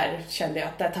lite, där kände jag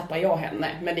att där tappar jag henne.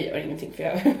 Men det gör ingenting för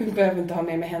jag behöver inte ha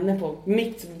med mig henne på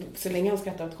mitt, så länge hon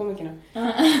skrattar åt komikerna.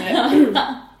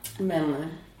 Men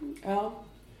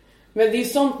men det är ju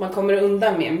sånt man kommer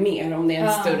undan med mer om det är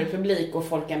en större publik och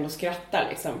folk ändå skrattar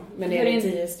liksom. Men det är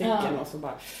 10 stycken och så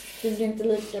bara... Det blir inte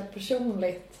lika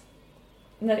personligt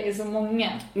när det är så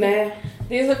många. Nej.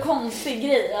 Det är så konstig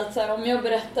grej att så här, om jag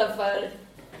berättar för...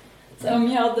 Så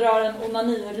om jag drar en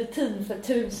onani-rutin för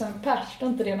 1000 pers, då är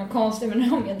inte det något konstigt.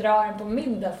 Men om jag drar den på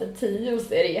middag för 10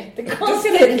 så är det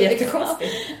jättekonstigt. Då är det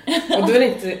jättekonstigt. Och då är det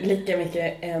inte lika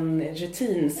mycket en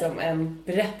rutin som en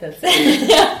berättelse.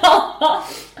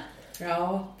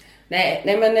 Ja.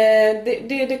 Nej men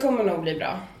det kommer nog bli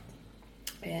bra.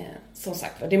 som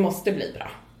sagt, det måste bli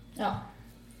bra. Ja,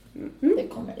 det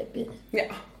kommer det bli. Ja,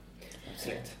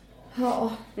 absolut.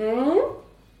 Ja.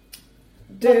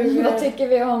 Vad tycker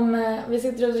vi om... Vi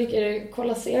sitter och dricker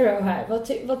Cola Zero här.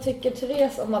 Vad tycker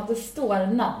Therese om att det står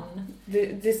namn?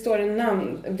 Det står en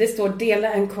namn. Det står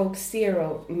dela en Coke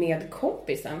Zero med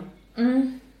kompisen.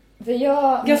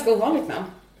 Ganska ovanligt namn.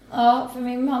 Ja, för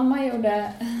min mamma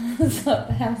gjorde så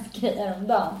hemskt grejer om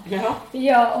dagen.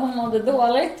 Ja. Hon mådde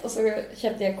dåligt och så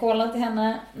köpte jag cola till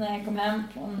henne när jag kom hem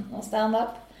från någon stand-up.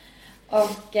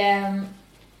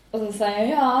 Och så sa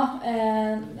jag,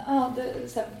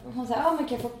 hon sa, men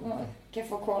kan jag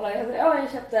få cola? Jag sa,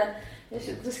 jag köpte,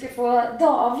 du ska få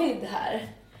David här.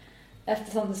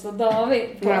 Eftersom det står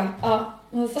David på. Ja.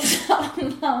 Och så sa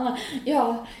mamma,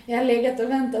 jag har legat och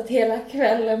väntat hela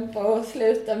kvällen på att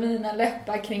sluta mina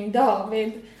läppar kring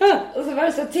David. Och så var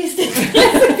det så tyst i 3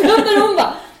 sekunder. Hon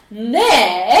bara,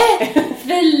 nej,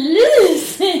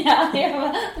 Felicia. Jag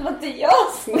bara, det var inte jag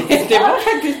som sa. Det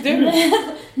var faktiskt du.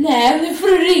 Nej, nu får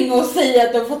du ringa och säga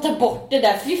att de får ta bort det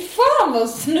där. Fy fan vad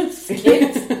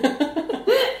snuskigt.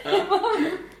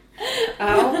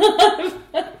 Ja.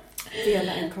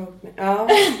 Dela en Coke med. Ja.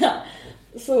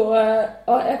 Så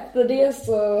efter det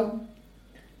så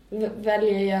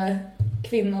väljer jag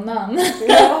kvinnonamn.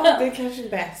 Ja, det är kanske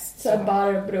bäst. Så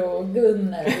Barbro och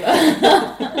Gunnel.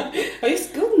 Ja,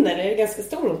 just Gunnel är det ganska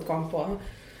stor åtgång på.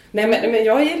 Nej, men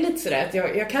jag är lite sådär att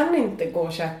jag kan inte gå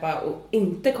och köpa och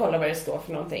inte kolla vad det står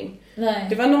för någonting. Nej.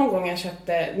 Det var någon gång jag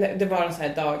köpte, det var en sån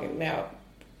här dag när jag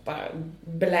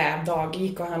bara dag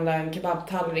gick och handlade en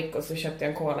kebabtallrik och så köpte jag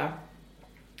en cola.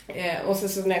 Och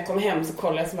så när jag kom hem så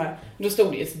kollade jag så här, då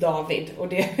stod det just David och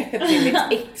det är till mitt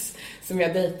ex som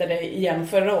jag dejtade igen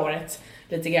förra året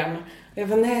lite grann. Och jag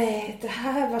var nej, det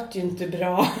här var ju inte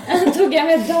bra. Tog jag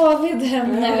med David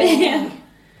hem när vi...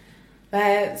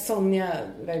 Nej, Sonja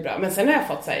var ju bra. Men sen har jag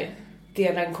fått så här,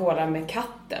 dela en cola med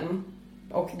katten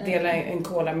och dela en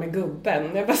cola med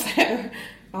gubben. Jag bara säger,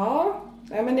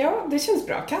 men det känns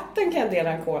bra. Katten kan jag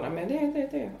dela en cola med,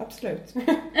 det absolut.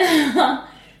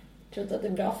 Tror inte att det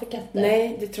är bra för katter.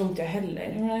 Nej, det tror inte jag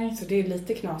heller. Nej. Så det är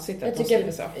lite knasigt att de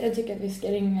skriver så. Jag tycker att vi ska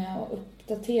ringa och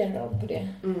uppdatera dem på det.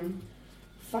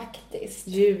 Faktiskt.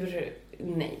 Djur,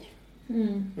 nej.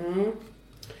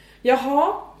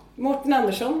 Jaha, Mårten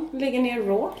Andersson lägger ner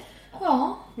Raw.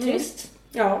 Ja, trist.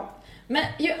 Ja. Men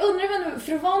jag undrar,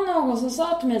 för det var någon som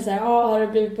sa till mig så här, har du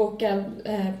blivit bokad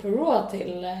på Raw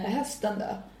till hösten då?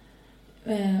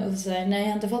 Och så säger nej, jag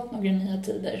har inte fått några nya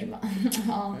tider. Så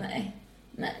bara, nej.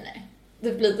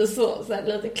 Det blir lite så här,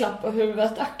 lite klapp på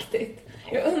huvudet-aktigt.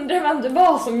 Jag undrar vem det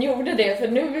var som gjorde det, för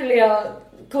nu vill jag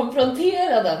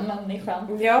konfrontera den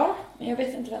människan. Ja. Men jag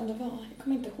vet inte vem det var, jag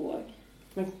kommer inte ihåg.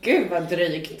 Men gud vad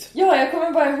drygt. Ja, jag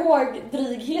kommer bara ihåg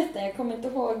drygheten, jag kommer inte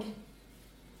ihåg.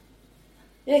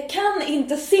 Jag kan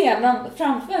inte se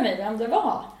framför mig vem det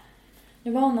var.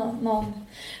 Det var någon...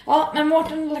 Ja, men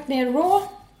Mårten har lagt ner Raw.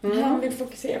 Han vill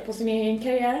fokusera på sin egen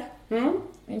karriär.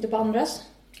 Inte på andras.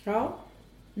 Ja.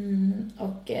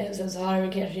 Och sen så har det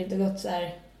väl kanske inte gått så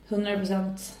här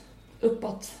 100%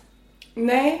 uppåt.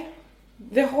 Nej,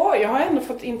 jag har ändå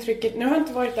fått intrycket, nu har jag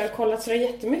inte varit där och kollat så där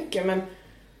jättemycket, men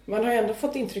man har ändå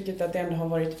fått intrycket att det ändå har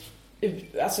varit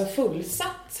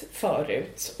fullsatt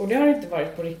förut. Och det har inte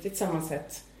varit på riktigt samma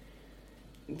sätt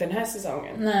den här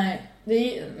säsongen. Nej,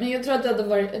 men jag tror att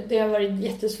det har varit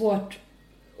jättesvårt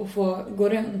att få gå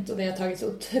runt och det har tagit så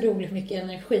otroligt mycket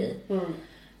energi.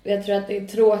 Jag tror att det är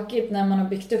tråkigt när man har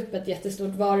byggt upp ett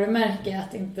jättestort varumärke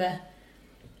att inte...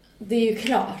 Det är ju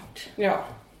klart. Ja.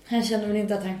 Han kände väl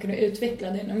inte att han kunde utveckla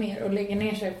det ännu mer och lägga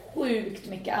ner sig sjukt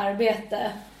mycket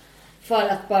arbete för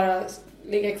att bara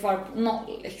ligga kvar på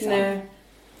noll. Liksom. Nej.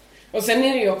 Och sen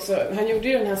är det ju också, han gjorde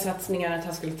ju den här satsningen att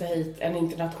han skulle ta hit en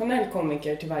internationell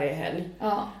komiker till varje helg.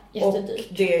 Ja, jättedyrt.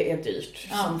 Och det är dyrt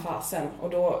som fasen. Och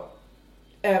då,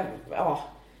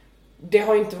 det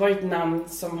har ju inte varit namn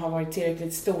som har varit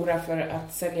tillräckligt stora för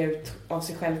att sälja ut av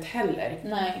sig självt heller.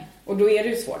 Nej. Och då är det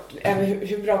ju svårt. Även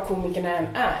hur bra komikerna än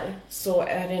är, så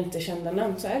är det inte kända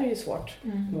namn, så är det ju svårt.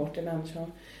 Mårten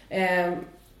Andersson.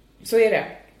 Så är det.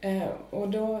 Och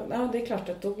då, det är klart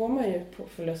att då går man ju på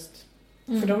förlust.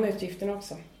 För de utgifterna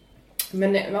också.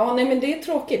 Men, men det är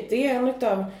tråkigt. Det är en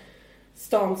av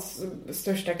stans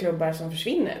största klubbar som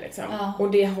försvinner. Liksom. Ja.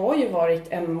 Och det har ju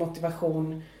varit en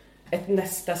motivation, ett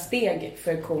nästa steg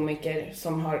för komiker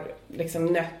som har liksom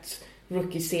nött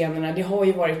rookie-scenerna. Det har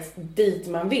ju varit dit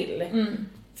man vill.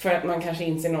 För att man kanske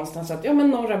inser någonstans att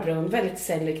men Norra Brunn, väldigt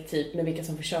selektivt med vilka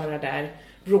som får köra där.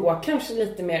 Rå kanske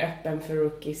lite mer öppen för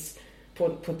rookies på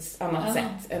ett annat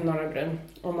sätt än Norra Brunn.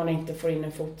 Om man inte får in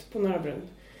en fot på Norra Brunn.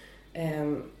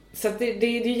 Så att det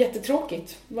är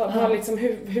jättetråkigt. Liksom,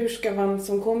 hur ska man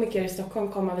som komiker i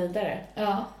Stockholm komma vidare?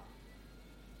 Ja.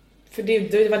 För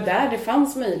det var där det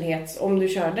fanns möjlighet. Om du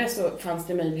körde så fanns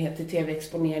det möjlighet till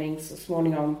tv-exponering så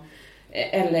småningom.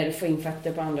 Eller få in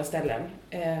fötter på andra ställen.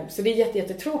 Så det är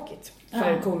jättetråkigt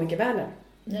för komikervärlden.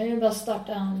 Jag vill bara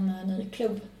starta en ny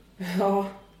klubb. Ja.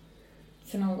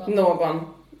 För någon.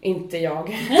 Någon. Inte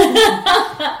jag.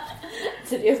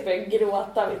 Så jag börjar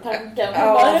gråta vid tanken.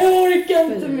 Ja. Jag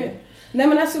orkar inte mer. Nej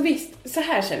men alltså visst, så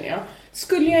här känner jag.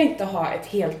 Skulle jag inte ha ett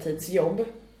heltidsjobb,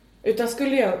 utan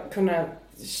skulle jag kunna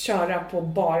köra på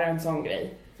bara en sån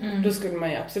grej, då skulle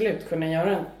man ju absolut kunna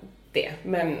göra det.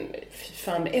 Men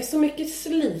fan, det är så mycket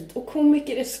slit och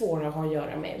komiker är svåra att ha att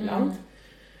göra med ibland.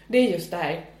 Det är just det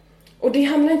här. Och det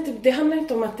handlar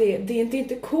inte om att det är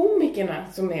inte komikerna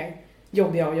som är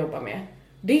jobbiga att jobba med.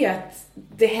 Det är att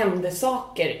det händer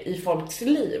saker i folks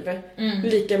liv.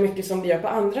 Lika mycket som det gör på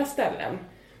andra ställen.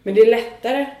 Men det är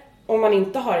lättare om man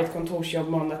inte har ett kontorsjobb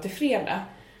måndag till fredag.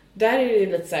 Där är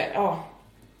det lite så här, ja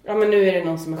men nu är det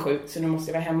någon som är sjuk så nu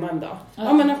måste jag vara hemma en dag.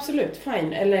 Ja men absolut,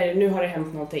 fine. Eller nu har det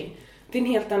hänt någonting. Det är en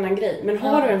helt annan grej. Men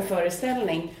har du en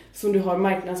föreställning som du har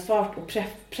marknadsfört och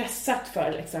pressat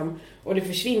för liksom, och det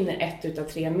försvinner 1 utav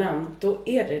 3 namn, då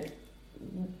är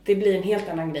det blir en helt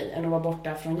annan grej än att vara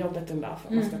borta från jobbet en dag för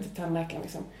att man ska till tandläkaren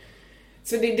liksom.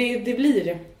 Så det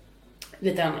blir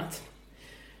lite annat.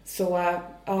 Så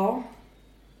ja,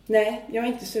 nej, jag är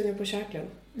inte sugen på Körklund.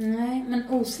 Nej, men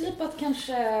Oslipat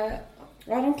kanske,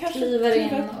 de kanske kliver in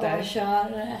och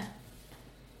kör.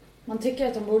 Man tycker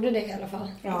att de borde det i alla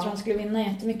fall. Jag tror de skulle vinna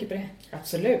jättemycket på det.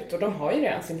 Absolut, och de har ju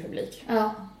redan sin publik.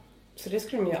 Ja. Så det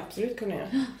skulle de ju absolut kunna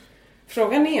göra.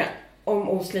 Frågan är om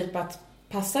Oslipat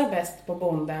passar bäst på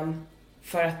Bonden,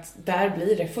 för att där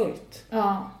blir det fullt.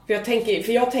 Ja. För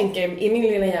jag tänker i min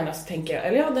lilla hjärna så tänker jag,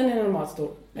 eller ja, den är normalt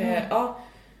stor. Ja,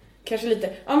 kanske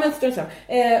lite. Ja, men strunt samma.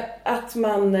 Att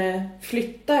man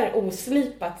flyttar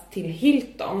Oslipat till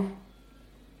Hilton.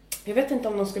 Jag vet inte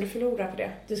om de skulle förlora på det.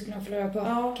 Det skulle de förlora på,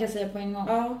 kan jag säga på en gång.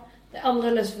 Ja. Det är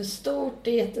alldeles för stort,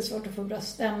 det är jättesvårt att få bra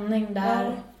stämning där.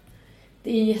 Ja.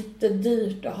 Det är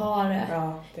jättedyrt att ha det.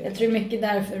 Ja, jag tror mycket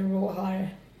därför Raw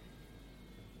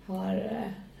har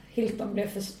Hilton blev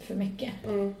för mycket.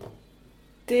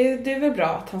 Det är väl bra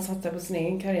att han satsar på sin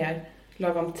egen karriär.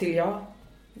 Lagom till jag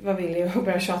var villig att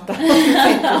börja tjata.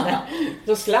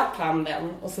 Då slapp han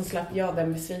den och så slapp jag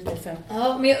den besvikelsen.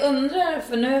 Ja, men jag undrar,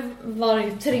 för nu var det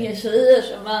ju 3 tjejer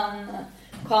som vann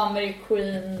Comedy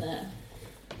Queen.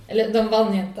 Eller de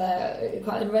vann ju inte.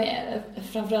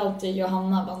 Framförallt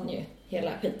Johanna vann ju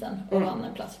hela skiten och vann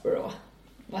en plats på Raw.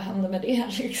 Vad hände med det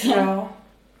liksom?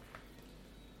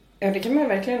 Ja, det kan man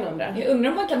verkligen undra. Jag undrar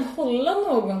om man kan hålla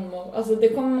någon. Alltså det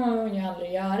kommer man ju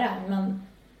aldrig göra. Men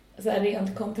så här,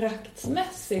 rent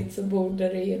kontraktsmässigt så borde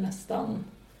det ju nästan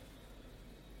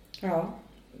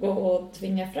gå och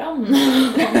tvinga fram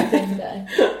någonting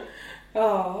där.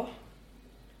 Ja.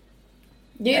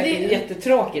 Det är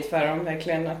jättetråkigt för dem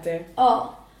verkligen att det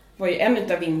var ju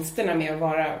en av vinsterna med att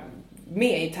vara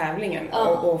med i tävlingen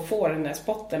och få den där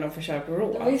spotten och få köra på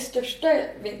Raw. Det var ju största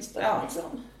vinsten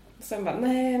liksom. Sen bara,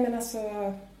 nej men alltså,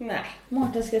 nej.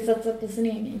 Mårten ska satsa på sin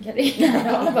egen karriär.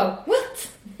 Och alla bara,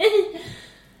 what? Nej.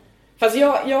 Fast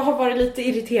jag har varit lite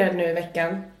irriterad nu i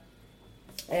veckan.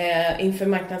 Inför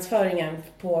marknadsföringen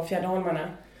på Fjäderholmarna.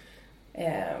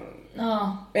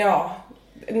 Ja,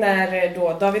 när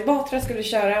då David Batra skulle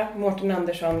köra, Mårten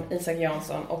Andersson, Isak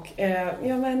Jansson och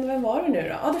vem var det nu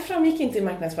då? Ja, det framgick inte i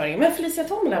marknadsföringen, men Felicia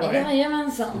Tomla var det.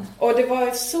 Jajamensan. Och det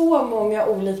var så många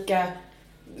olika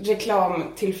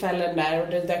reklamtillfällen där och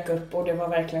det dök upp och det var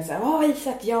verkligen så här,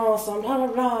 Isak Jansson,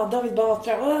 bra, David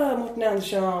Batra, Mårten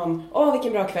Andersson,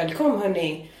 vilken bra kväll, kom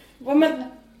hörni. Men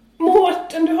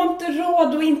Mårten, du har inte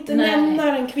råd att inte nämna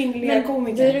den kvinnliga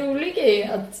komikern. Det roliga är ju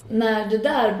att när det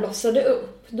där blossade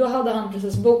upp, då hade han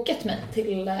precis bokat mig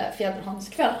till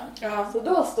Fjäderholmskvällen. Ja. Så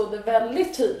då stod det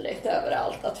väldigt tydligt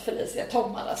överallt att Felicia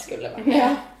Tomala skulle vara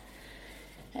med.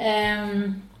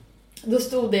 Då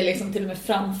stod det liksom till och med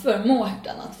framför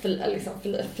Mårten att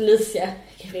Felicia,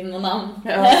 kvinnonamn,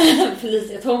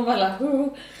 Felicia Tomala.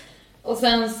 Och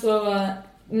sen så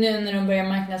nu när de börjar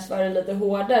marknadsföra lite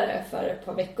hårdare för ett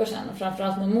par veckor sedan och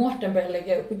framförallt när Mårten börjar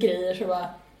lägga upp grejer så bara,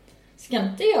 ska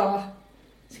inte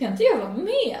jag vara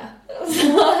med? Alltså,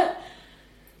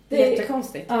 det är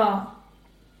jättekonstigt. Ja.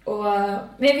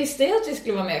 Men jag visste ju att vi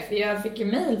skulle vara med för jag fick ju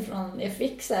mejl jag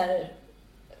fick så här,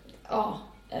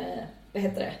 vad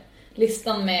heter det?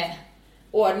 Listan med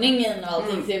ordningen och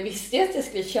allting. Så jag visste ju att jag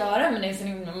skulle köra, men det är så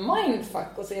himla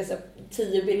mindfuck och se så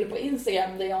 10 bilder på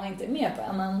Instagram där jag inte är med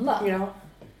på en enda. Ja,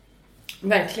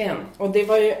 verkligen. Och det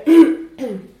var ju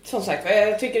som sagt,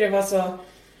 jag tycker det var så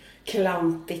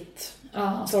klantigt.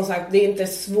 Ja. Som sagt, det är inte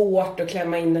svårt att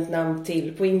klämma in ett namn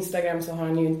till. På Instagram så har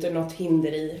han ju inte något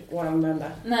hinder i att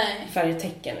använda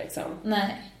färgtecken liksom.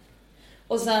 Nej.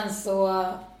 Och sen så...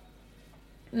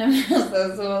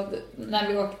 när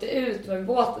vi åkte ut med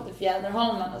båten till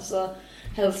Fjäderholmarna så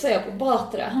hälsade jag på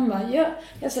Batra. Han bara,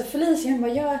 jag sa Felicia, han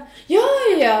bara, ja,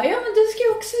 men du ska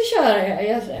ju också köra.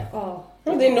 Jag sa, ja.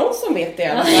 Det är någon som vet det i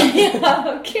alla fall.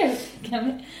 Ja, okej.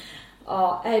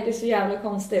 Ja, det är så jävla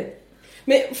konstigt.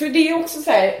 Men för det är också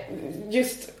så här,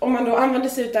 just om man då använder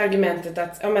sig av argumentet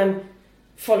att ja, men,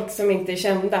 folk som inte är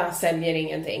kända säljer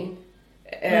ingenting.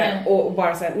 Och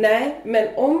bara säga nej, men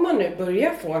om man nu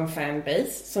börjar få en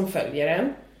fanbase som följer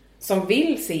en, som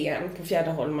vill se en på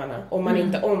Fjäderholmarna, om man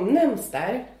inte omnämns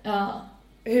där,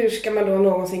 hur ska man då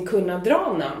någonsin kunna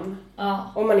dra namn?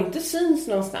 Om man inte syns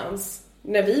någonstans.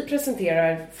 När vi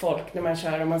presenterar folk när man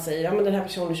kör och man säger ja men den här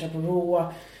personen kör på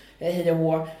Raw, hej och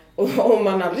hå. Och om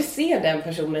man aldrig ser den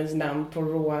personens namn på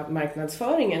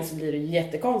Raw-marknadsföringen så blir det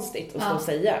jättekonstigt att stå och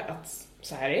säga att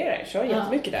så här är det, kör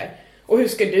jättemycket där. Och hur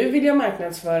ska du vilja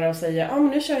marknadsföra och säga ja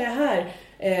men nu kör jag här.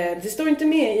 Det står inte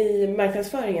med i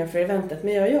marknadsföringen för eventet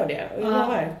men jag gör det. Och jag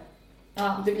lovar.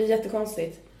 Det blir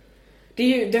jättekonstigt.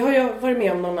 Det har jag varit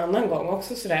med om någon annan gång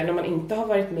också sådär när man inte har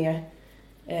varit med.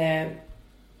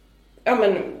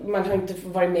 Men man har inte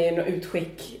varit med i något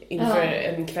utskick inför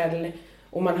en kväll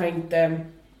och man har inte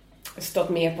stått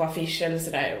med på affisch eller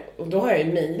sådär. Och då har jag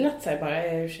ju mejlat såhär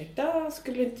bara, ursäkta,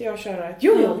 skulle inte jag köra?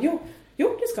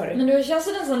 Jo, det ska du. Men det känns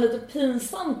nästan lite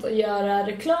pinsamt att göra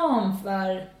reklam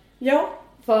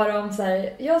för dem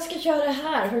såhär, jag ska köra det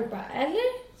här. För bara,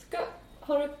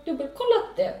 har du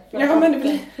dubbelkollat det? Ja, men det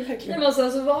blir verkligen. Nej,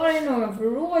 men så var det någon på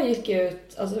Raw gick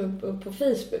ut, alltså på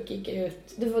Facebook gick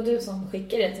ut, det var du som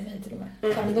skickade det till mig till och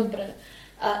med.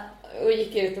 Och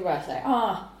gick ut och bara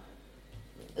såhär,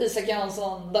 Isak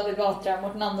Jansson, David Batra,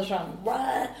 Mårten Andersson.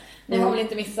 Ni har väl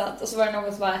inte missat? Och så var det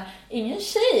någon som bara, ingen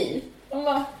tjej. De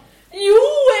bara, jo,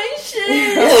 en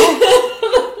tjej!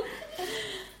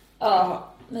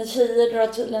 Men tjejer drar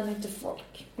tydligen inte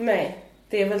folk. Nej,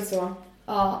 det är väl så.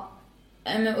 Ja,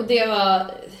 och det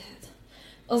var...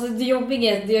 Alltså det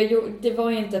jobbiga, det var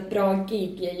ju inte ett bra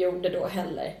gig jag gjorde då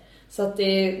heller. Så att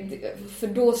för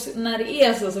då, när det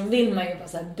är så vill man ju bara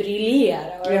så här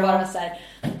briljera och bara så här,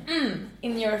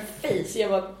 in your face, jag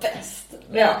var bäst.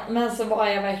 Men så var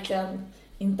jag verkligen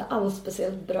inte alls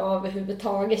speciellt bra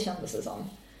överhuvudtaget, kändes det som.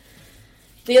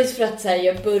 Dels för att så här,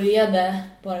 jag började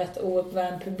bara ett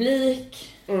ouppvärmd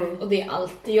publik och det är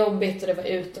alltid jobbigt och det var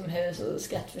utomhus och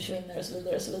skratt försvinner och så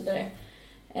vidare och så vidare.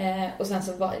 Och sen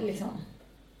så var det liksom,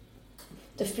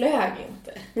 det flög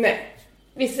inte. Nej.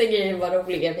 Vissa grejer var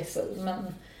roliga,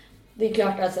 men det är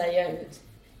klart att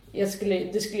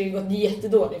det skulle ju gått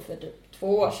jättedåligt för typ 2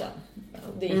 år sedan.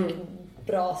 Det gick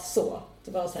bra så.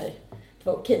 Det var så här, det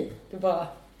var okej. Det var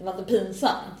inte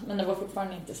pinsamt, men det var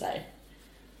fortfarande inte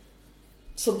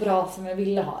så bra som jag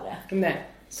ville ha det. Nej.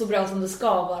 Så bra som det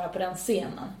ska vara på den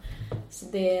scenen. Så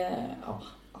det,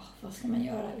 vad ska man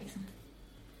göra liksom?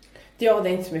 Ja, det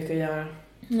är inte så mycket att göra.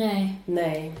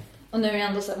 Nej. Och nu är det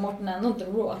ändå så här, Mårten är ändå inte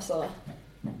Raw, så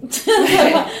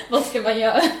vad ska man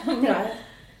göra?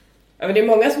 Ja, men det är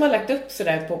många som har lagt upp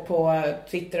sådär på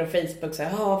Twitter och Facebook så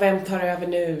här, vem tar över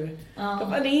nu?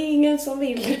 Bara, det är ingen som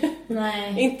vill.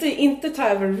 Nej. inte ta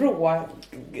över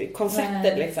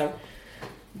Raw-konceptet liksom.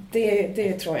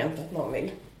 Det tror jag inte att någon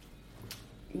vill.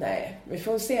 Nej, vi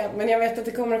får se. Men jag vet att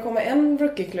det kommer att komma en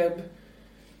rookie-klubb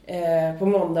på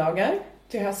måndagar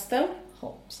till hösten.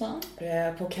 Hoppsan.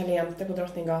 På Caliente på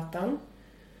Drottninggatan.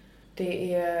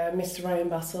 Det är Mr. Ryan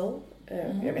Bustle.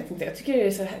 Jag vet inte, jag tycker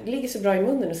det ligger så bra i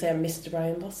munnen att säga Mr.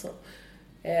 Ryan Bustle.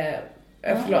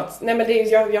 Förlåt. Nej, men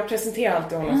jag presenterar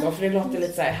alltid honom så, för det låter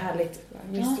lite så här härligt.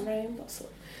 Mr. Ryan Bustle.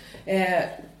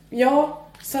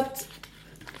 Så att...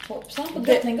 Hoppsan, på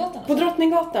Drottninggatan? På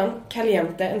Drottninggatan,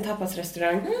 Caliente, en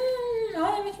tapasrestaurang.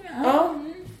 Jag vet inte.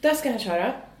 Där ska han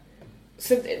köra.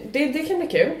 Så det kan bli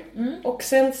kul. Och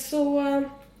sen så...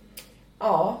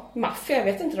 Maffia, jag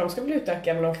vet inte, de ska bli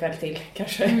utökade någon kväll till,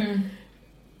 kanske.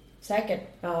 Säkert.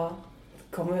 Ja,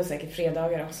 kommer väl säkert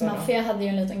fredagar också. Maffia hade ju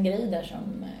en liten grej där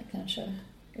som kanske...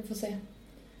 Vi får se.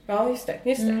 Ja, just det.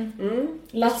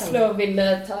 Laszlo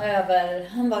ville ta över.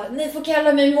 Han bara, ni får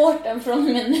kalla mig Mårten från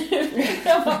och med nu.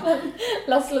 Jag bara,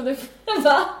 Laszlo, du får...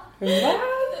 Va?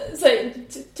 Så,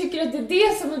 tycker du att det är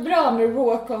det som är bra med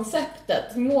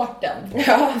Raw-konceptet? Mårten.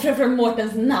 Ja. Från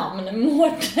Mårtens namn.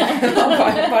 Mårten.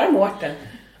 Bara Mårten.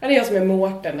 Ja, det är jag som är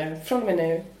Mårten. Från och med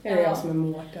nu är det jag som är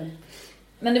Mårten.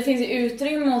 Men det finns ju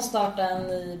utrymme att starta en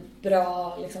ny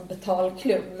bra liksom,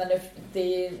 betalklubb. Men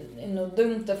det är nog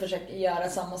dumt att försöka göra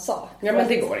samma sak. Ja, men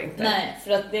det går inte. Nej,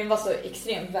 för att det var så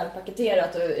extremt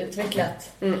välpaketerat och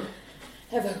utvecklat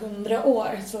över 100 år.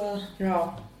 Så...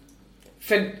 Ja.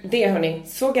 För det, hörni,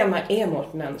 så gammal är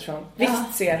Mårten Andersson.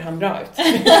 Visst ser han bra ut.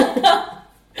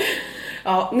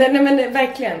 Ja, nej, men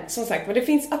verkligen, som sagt, det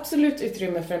finns absolut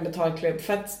utrymme för en betalklubb.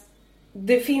 För att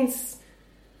det finns...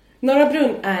 Norra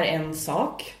Brunn är en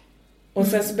sak. Och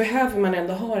sen så behöver man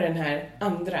ändå ha den här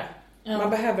andra. Ja. Man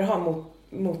behöver ha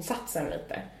motsatsen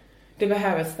lite. Det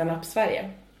behöver stand-up Sverige.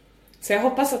 Så jag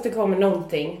hoppas att det kommer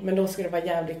någonting. Men då ska det vara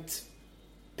jävligt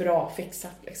bra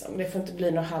fixat liksom. Det får inte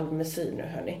bli någon halvmesyr nu,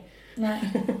 hörni. Nej.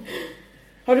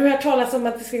 Har du hört talas om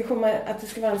att det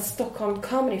ska vara en Stockholm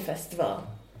Comedy Festival?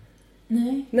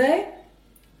 Nej. Nej.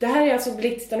 Det här är alltså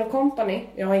Blixten och Company.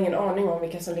 Jag har ingen aning om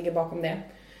vilka som ligger bakom det.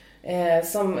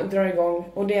 Som drar igång.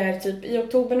 Och det är typ i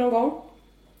oktober någon gång.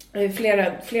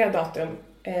 Flera datum.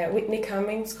 Whitney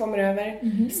Cummings kommer över.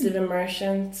 Steven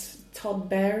Merchant. Todd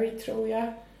Barry tror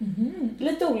jag.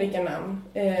 Lite olika namn.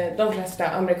 De flesta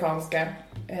amerikanska.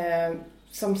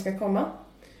 Som ska komma.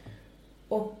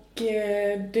 Och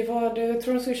jag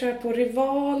tror de skulle köra på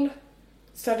Rival.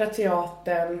 Södra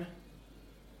Teatern.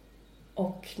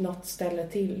 Och något ställe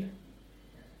till.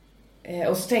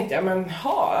 Och så tänkte jag, men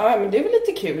det är väl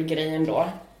lite kul grej ändå.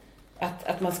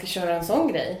 Att man ska köra en sån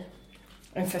grej.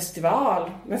 En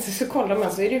festival. Men så kollar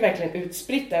man så är det ju verkligen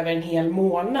utspritt över en hel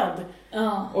månad.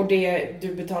 Och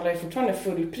du betalar ju fortfarande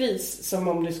fullpris som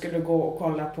om du skulle gå och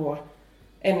kolla på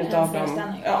en utav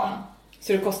dem. Ja.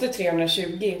 Så det kostar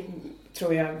 320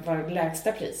 tror jag var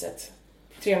lägsta priset.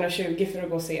 320 för att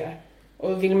gå och se.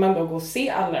 Och vill man då gå och se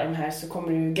alla de här så kommer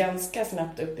du ju ganska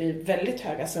snabbt upp i väldigt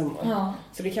höga summor. Ja.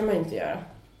 Så det kan man ju inte göra.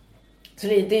 Så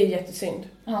det är jättesynd.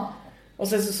 Ja. Och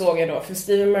sen så såg jag då, för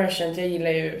Steven Merchant, jag gillar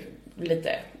ju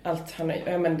lite allt han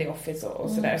har, men The Office och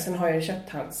sådär. Sen har jag ju köpt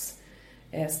hans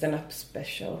stand-up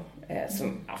special.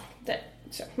 Som,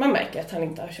 man märker att han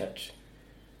inte har kört.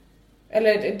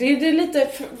 Eller det är lite,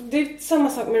 det är samma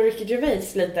sak med Ricky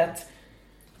Gervais lite att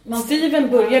Steven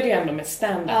började ju ändå med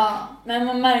stand-up. Ja, men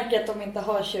man märker att de inte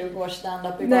har 20 års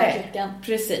stand-up i bakfickan. Nej,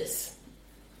 precis.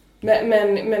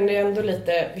 Men det är ändå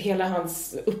lite hela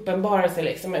hans uppenbarelse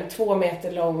liksom. En 2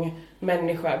 meter lång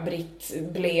människa, britt,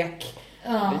 blek,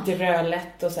 lite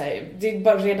rödlätt och så här. Det är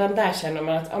bara redan där känner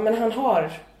man att men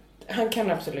han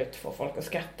kan absolut få folk att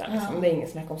skratta. Liksom. Det är ingen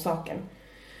snack om saken.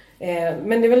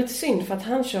 Men det är väl lite synd för att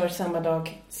han kör samma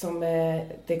dag som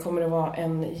det kommer att vara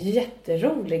en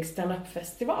jätterolig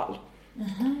stand-up-festival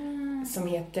som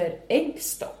heter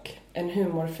Eggstock, en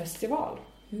humorfestival.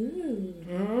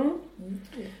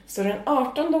 Så den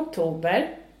 18 oktober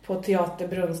på Teater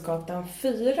Brunnsgatan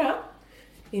 4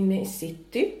 inne i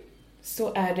city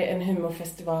så är det en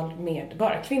humorfestival med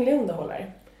bara kvinnliga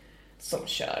underhållare som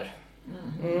kör.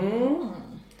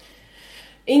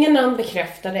 Ingen namn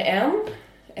bekräftade än.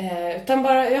 Utan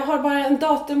jag har bara en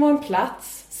datum och en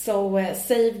plats. Så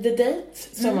save the date,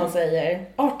 som man säger.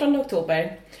 18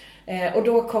 oktober. Och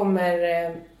då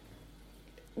kommer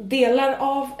delar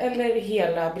av eller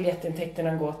hela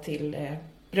biljettintäkterna gå till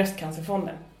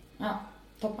Bröstcancerfonden. Ja,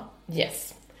 toppen.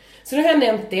 Yes. Så då har jag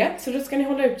nämnt det. Så då ska ni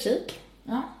hålla utkik.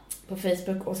 Ja. På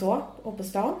Facebook och så. Och på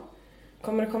stan.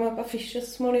 Kommer det komma upp affischer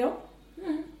så småningom.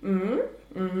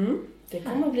 Det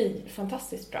kommer att bli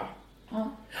fantastiskt bra. Ja,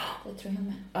 det tror jag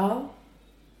med. Ja,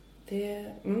 det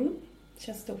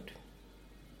känns stort.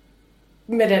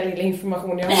 Med den lilla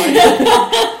information jag har.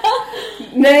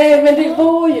 Nej, men det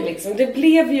var ju liksom,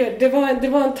 det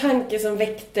var en tanke som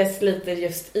väcktes lite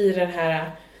just i den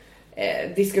här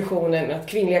diskussionen att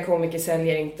kvinnliga komiker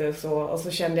säljer inte och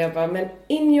så kände jag bara, men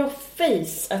in your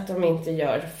face att de inte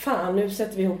gör. Fan, nu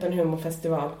sätter vi ihop en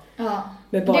humorfestival. Ja.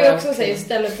 Det är också så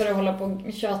istället för att hålla på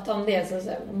och tjata om det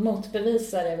så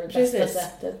motbevisa det väl bästa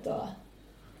sättet. Och...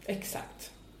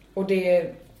 Exakt. Och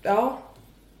det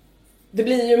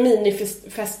blir ju en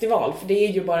minifestival för det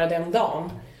är ju bara den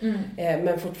dagen.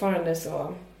 Men fortfarande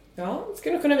så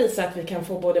ska nog kunna visa att vi kan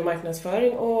få både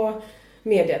marknadsföring och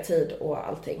mediatid och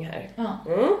allting här. Ja.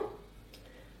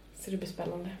 Så det blir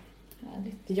spännande.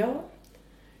 Härligt. Ja.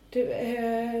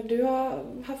 Du har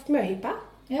haft möhippa?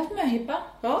 Jag har haft möhippa.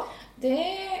 Ja. Det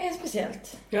är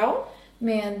speciellt. Ja.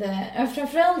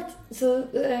 Framförallt så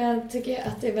tycker jag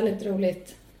att det är väldigt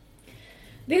roligt.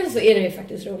 Dels så är det ju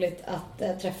faktiskt roligt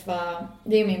att träffa,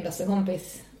 det är min bästa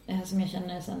kompis som jag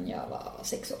känner sedan jag var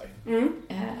 6 år.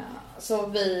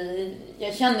 Så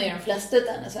jag känner ju de flesta av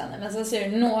hennes vänner, men sen så är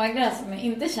det några som jag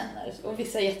inte känner och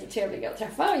vissa är jättetrevliga att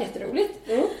träffa och jätteroligt.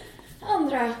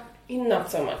 Andra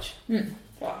not so much.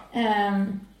 Ja.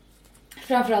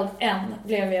 framförallt en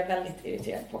blev jag väldigt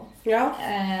irriterad på. Ja.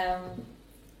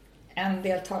 En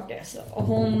deltagare. Och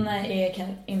hon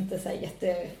är inte så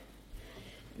jättegod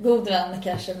vän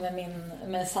kanske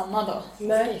med Sanna då. Som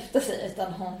ska gifta sig.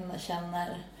 Utan hon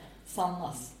känner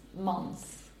Sannas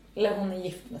eller hon är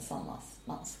gift med Sannas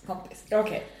mans kompis.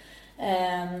 Okej.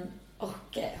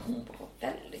 Och hon var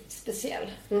väldigt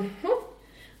speciell.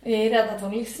 Och jag är rädd att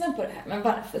hon lyssnar på det här. Men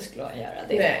varför skulle hon göra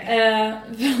det?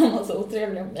 För hon var så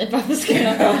otrevlig om mig. Varför skulle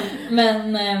hon?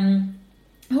 Men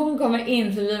hon kommer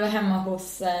in, för vi var hemma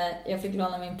hos... jag fick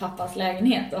låna min pappas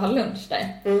lägenhet och ha lunch där.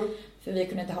 För vi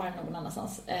kunde inte ha den någon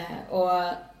annanstans. Och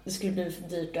det skulle bli för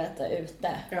dyrt att äta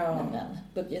ute. Med den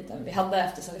budgeten vi hade,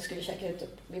 eftersom vi skulle käka ut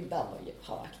och vibba och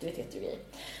ha aktiviteter och grejer.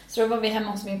 Så då var vi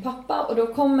hemma hos min pappa. Och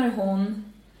då kommer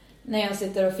hon, när jag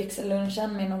sitter och fixar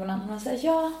lunchen med någon annan, och säger: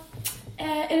 ja,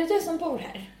 är det du som bor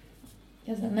här?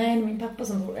 Jag säger: nej, det är min pappa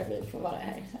som bor här, vi får vara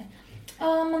här.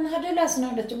 Ja, men har du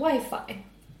lösenordet wifi?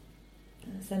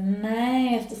 Jag säger: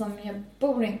 nej, eftersom jag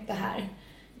bor inte här,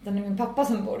 utan det är min pappa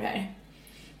som bor här.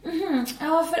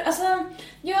 Ja, för alltså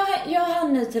jag har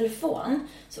en ny telefon,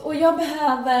 och jag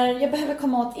behöver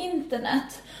komma åt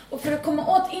internet. Och för att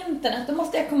komma åt internet, då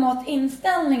måste jag komma åt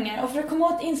inställningar. Och för att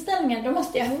komma åt inställningar, då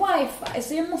måste jag ha wifi.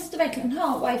 Så jag måste verkligen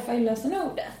ha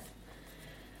wifi-lösenordet.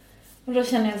 Och då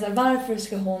känner jag så här: varför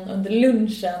ska hon under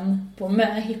lunchen på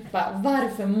möhippa,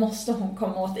 varför måste hon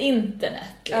komma åt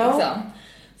internet liksom?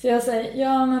 Så jag säger: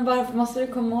 ja, men varför måste du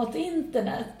komma åt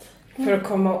internet? För att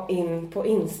komma in på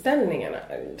inställningarna.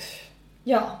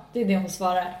 Ja, det är det hon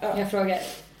svarar. Jag frågar.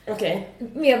 Okej.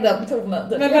 Med den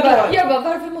tonen. Jag bara,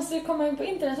 varför måste du komma in på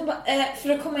internet? Hon bara, för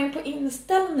att komma in på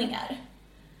inställningar.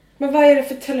 Men vad är det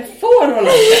för telefon hon har?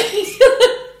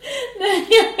 Nej,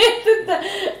 jag vet inte.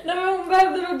 Nej, men hon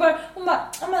behövde väl bara... Hon bara,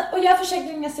 och jag försöker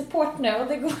ringa support nu och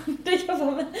det går inte. Jag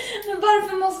bara, men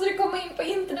varför måste du komma in på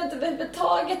internet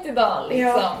överhuvudtaget idag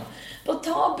liksom? Ja. Och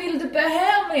ta bilder,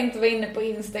 behöver inte vara inne på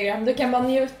Instagram. Du kan bara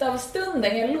njuta av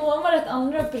stunden. Jag lovar att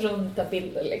andra personer tar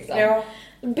bilder liksom. Ja.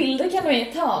 Bilder kan hon ju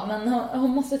ta, men hon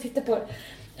måste titta på det.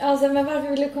 Alltså, men varför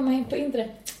vill du komma in på internet?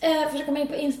 För att komma in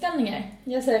på inställningar.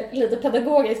 Jag säger lite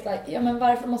pedagogiskt bara, ja, men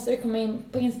varför måste du komma in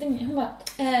på inställningar? Hon bara,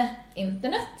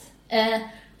 internet,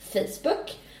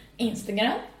 Facebook,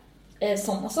 Instagram,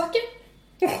 sådana saker.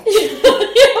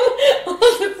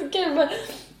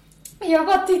 Jag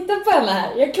bara tittar på henne här.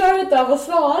 Jag klarar inte av att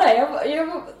svara.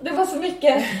 Det var så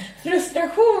mycket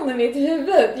frustration i mitt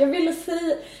huvud. Jag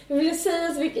ville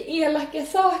säga så mycket elaka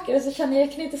saker. Och så kände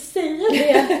jag kan inte säga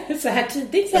det. Så här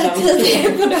tidigt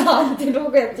på dagen till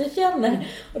något jag inte känner.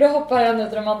 Och då hoppar han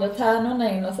ut de andra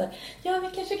tärnorna in och säger: ja,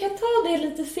 vi kanske kan ta det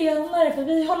lite senare. För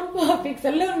vi håller på att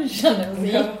fixa lunchen nu. Och så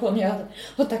gick hon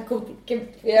och tack och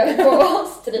jag på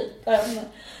strypen.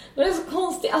 Det är så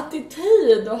konstig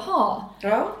attityd att ha.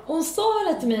 Ja. Hon sa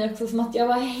det till mig också som att jag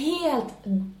var helt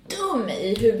dum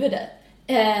i huvudet.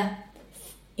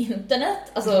 Internet,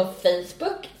 alltså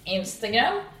Facebook,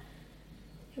 Instagram.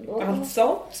 Allt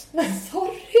sånt.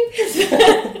 Sorry.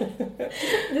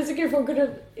 Det tycker jag, folk kunde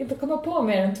inte komma på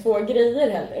mer än 2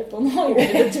 grejer heller. På någon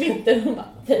Twitter. Hon bara,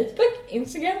 Facebook,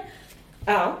 Instagram.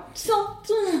 Ja.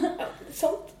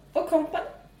 Sånt. Och kompani.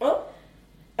 Ja.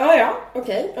 Ja,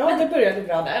 okej. Ja, det började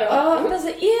bra där. Ja, men så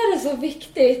är det så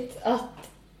viktigt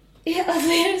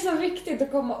är det så viktigt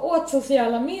att komma åt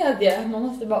sociala medier. Man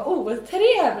måste vara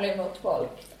otrevlig mot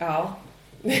folk. Ja,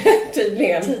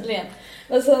 tydligen.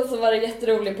 Men sen så var det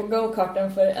jätteroligt på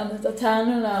go-karten, för en av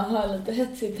tärnorna har lite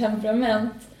hetsigt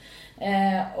temperament.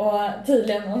 Och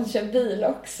tydligen hon kör bil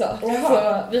också.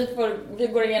 Jaha. Så vi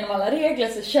går igenom alla regler,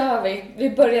 så kör vi. Vi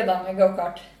börjar då med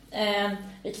go-kart.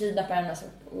 Vi kidnappar henne, så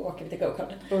åker vi till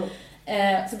go-karten.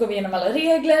 Så går vi igenom alla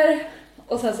regler.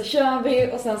 Och sen så kör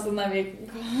vi. Och sen så när vi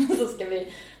så ska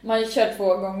vi... Man kör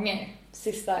 2 gånger.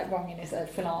 Sista gången i så här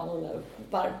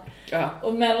finalvarv. Ja.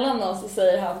 Och mellan dem så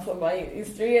säger han som bara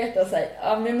instruerat och säger: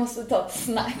 ja, vi måste ta ett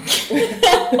snack.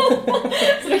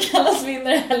 Så då kallas vi in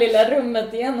i det här lilla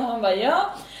rummet igen. Och han bara, ja,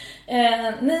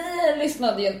 ni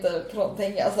lyssnade ju inte på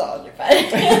någonting jag sa ungefär.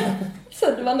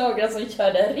 Så det var några som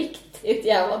körde riktigt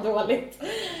jävla dåligt.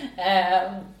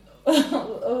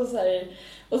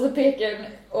 Och så pekar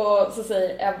och så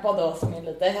säger Ebba då, som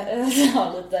är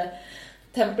har lite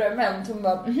temperament, hon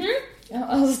bara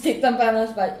och så tittar han på henne och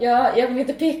så bara, ja, jag vill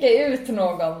inte peka ut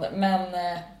någon, men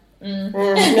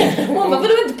hon bara, vadå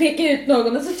inte peka ut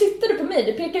någon? Och så tittar du på mig,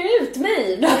 du pekar ut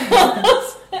mig.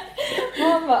 Och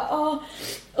han bara,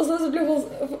 och så blev hon,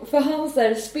 för han så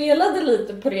här, spelade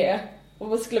lite på det.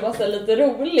 och skulle vara så lite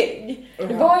rolig.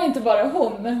 Det var ju inte bara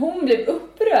hon, men hon blev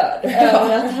upprörd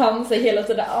över att han så hela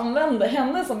tiden använde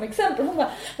henne som exempel. Hon bara,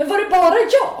 men var det bara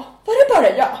jag? Var det bara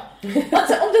jag?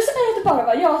 Alltså, om du säger att det bara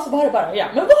var jag så var det bara jag.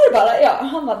 Men var det bara jag?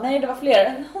 Han bara, nej det var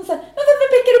flera. Hon sa, men varför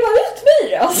pekar du bara ut mig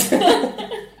då?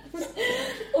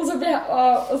 Och så blir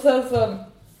och sen så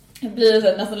blir det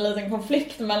så nästan en liten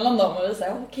konflikt mellan dem och vi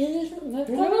säger okej, nu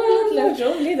tar vi lite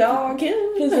rolig dag.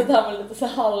 Plus att han var lite så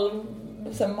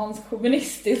så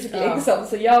manschauvinistisk liksom.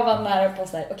 Så jag var nära på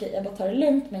så här, okej, jag bara tar det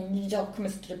lugnt, men jag kommer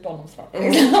strypa honom snart.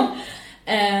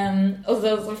 Och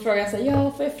så frågar jag så här,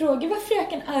 ja, får jag fråga vad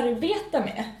fröken arbetar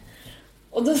med?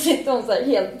 Och då sitter hon så här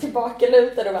helt tillbaka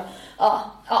lutad och bara,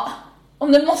 ja,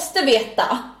 om du måste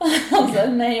veta. Alltså,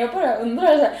 nej, jag bara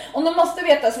undrar så här, om du måste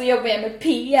veta så jobbar jag med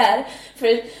PR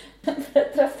för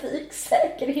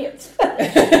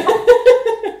trafiksäkerhetsverket.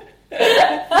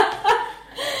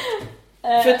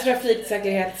 För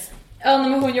trafiksäkerhets... Ja,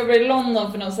 men hon jobbar i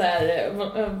London för någon så här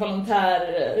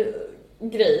volontär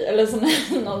grej. Eller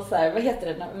någon så här, vad heter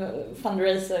det?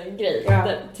 Fundraiser-grej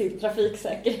till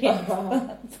trafiksäkerhet.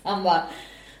 Han bara,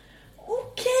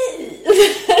 okej.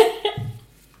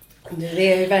 Du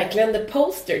är ju verkligen the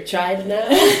poster child now.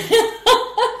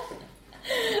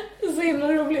 Det är så himla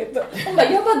roligt. Hon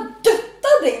bara, jag bara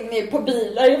duttade in på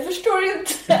bilar, jag förstår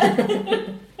inte.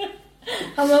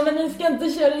 Han bara, men ni ska inte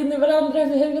köra in i varandra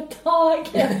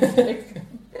överhuvudtaget.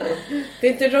 Det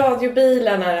är inte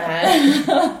radiobilarna det här.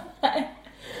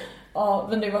 Ja,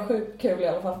 men det var sjukt kul i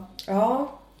alla fall.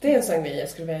 Ja, det är en sån grej jag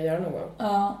skulle vilja göra någon gång.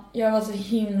 Ja, jag var så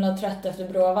himla trött efter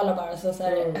Bråvalla bara. Så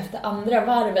här, efter andra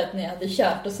varvet när jag hade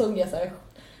kört, då såg jag så här,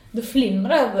 då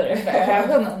flimrade det för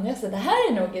ögonen. Jag sa, det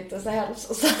här är nog inte så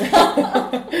hälsosamt.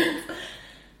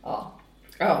 Ja.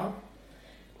 Ja.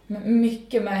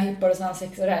 Mycket med hippor och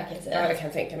svensex och räk, kan jag säga. Ja, jag kan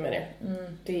tänka mig det.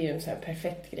 Det är ju en sån här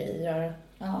perfekt grej att göra.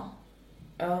 Ja.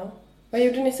 Ja. Vad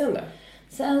gjorde ni sen då?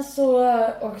 Sen så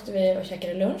åkte vi och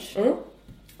käkade lunch.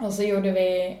 Och så gjorde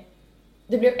vi...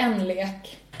 Det blev en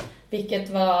lek. Vilket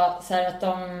var så här att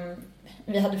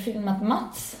vi hade filmat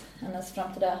Mats, hennes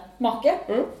framtida make.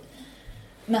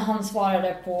 När han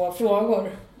svarade på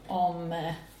frågor om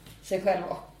sig själv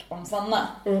och om Sanna.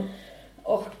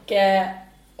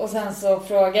 Och sen så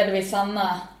frågade vi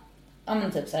Sanna, ja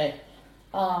men typ så här,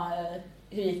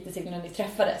 hur gick det till när ni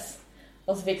träffades?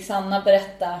 Och så fick Sanna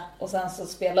berätta och sen så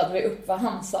spelade vi upp vad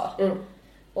han sa.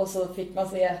 Och så fick man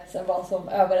se sen vad som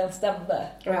överensstämde.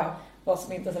 Vad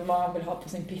som inte, sen vad han vill ha på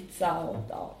sin pizza och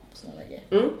sådana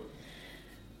grejer.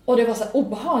 Och det var så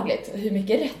obehagligt hur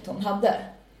mycket rätt hon hade.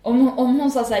 Om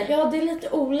hon sa så här, ja det är lite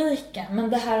olika, men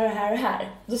det här och det här och det här.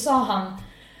 Då sa han,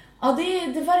 ja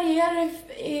det varierar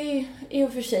i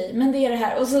och för sig, men det är det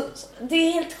här. Och så, det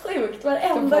är helt sjukt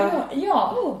varenda gång.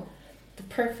 Ja. The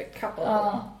perfect couple.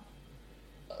 Ja.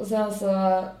 Och sen så,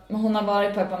 men hon har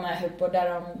varit på ett par med Huppor där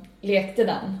de lekte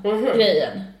den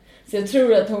grejen. Så jag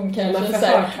tror att hon kanske så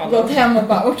här, gått hem och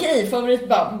bara, okej,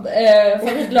 favoritband,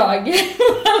 favoritlag.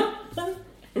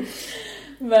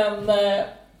 Men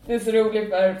det är så roligt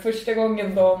för första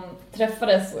gången de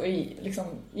träffades och liksom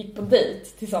gick på dejt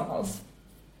tillsammans.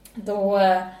 Då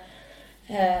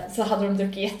så hade de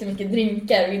druckit jättemycket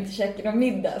drinkar och inte käkat någon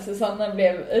middag. Så Sanna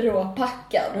blev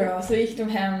råpackad. Så gick de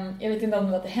hem, jag vet inte om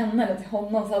det var till henne eller till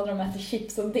honom, så hade de ätit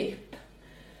chips och dipp.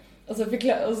 Och så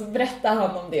berättade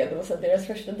han om det, det var så deras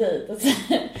första dejt. Och så,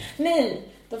 nej,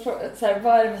 då frågade så här,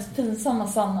 vad är det mest pinsamma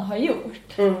Sanna har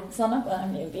gjort? Sanna bara,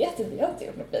 men jag vet inte, jag har inte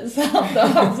gjort något pinsamt.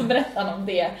 Och så berättade han om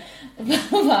det.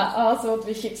 Och bara, så åt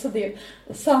vi chips och dipp.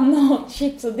 Och Sanna åt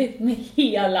chips och dipp med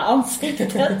hela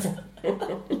ansiktet.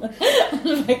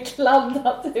 Det var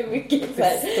kladdat hur mycket så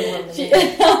här.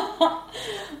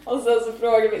 Och sen så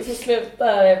frågade vi, så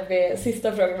slutade vi,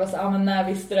 sista frågan var så här, men när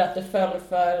visste du att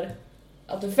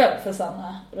du föll för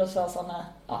Sanna? Och då sa Sanna,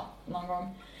 någon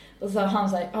gång. Och så han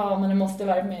sa, men det måste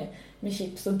vara med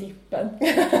chips och dippen.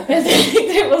 Jag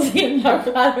tyckte det var så himla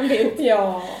charmigt.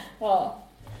 Ja.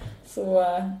 Så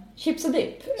chips och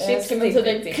dipp. Ska man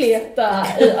tydligen kleta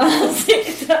i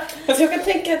ansiktet. Alltså jag kan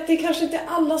tänka att det kanske inte är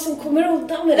alla som kommer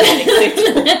undan med det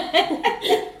riktigt.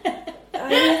 Jag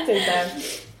vet inte.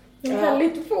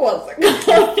 Väldigt få.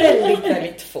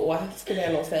 Väldigt få skulle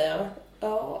jag nog säga.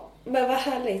 Ja, men vad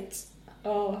härligt.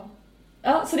 Ja,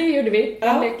 så det gjorde vi.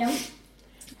 Leken.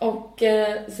 Och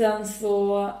sen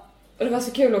så... Och det var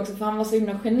så kul också för han var så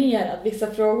himla generad.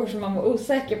 Vissa frågor som man var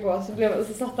osäker på.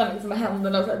 Så satt han liksom med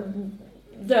händerna och så här,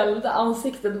 döljde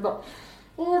ansiktet och bara...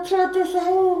 jag tror att det är så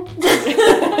här.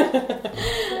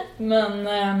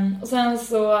 Men... och sen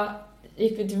så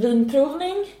gick vi till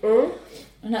vinprovning.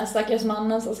 den här stackars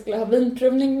mannen som skulle ha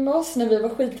vinprovning med oss när vi var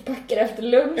skitpackade efter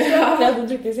lunch. Ja. Vi hade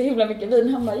druckit så himla mycket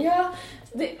vin. Han bara,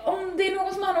 om det är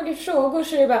någon som har några frågor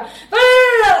så är det bara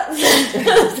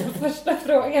så första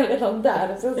frågan redan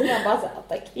där. Och sen så han bara så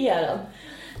attackerad.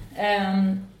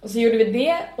 Och så gjorde vi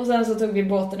det. Och sen så tog vi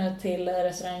båten ut till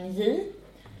restaurang J,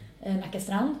 Nacka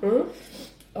strand.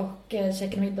 Och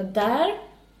käkade middag där.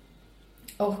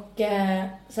 Och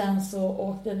sen så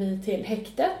åkte vi till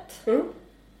häktet.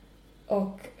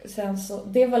 Och sen så,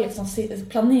 det var liksom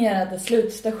planerade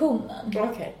slutstationen.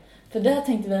 Okay. För där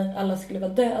tänkte vi att alla skulle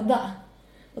vara döda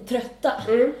och trötta.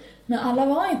 Men alla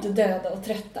var inte döda och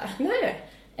trötta. Nej.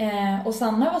 Och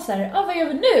Sanna var så här, vad gör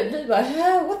vi nu? Vi bara,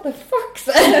 what the fuck?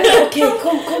 Okej,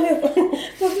 kom upp.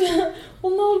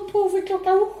 Hon håller på sig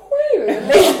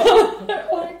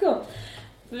 7:00. Liksom.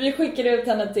 Vi skickade ut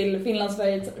henne till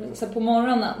Finlandsfärget så på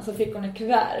morgonen så fick hon ett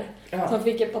kuvert. Ja. Så hon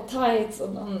fick ett par tights och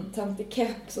en töntig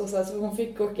keps och så hon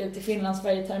fick åka ut till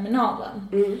Finlandsfärjeterminalen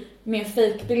med en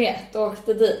fejkbiljett och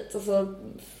åkte dit och så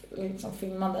liksom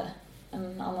filmade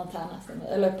en annan tärna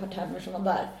eller ett par tärnor som var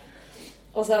där.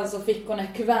 Och sen så fick hon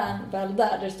ett kuvert väl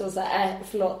där det stod så här,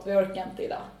 förlåt vi orkar inte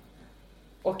idag.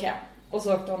 Okej. Och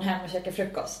så åkte hon hem och käkade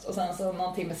frukost och sen så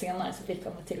någon timme senare så fick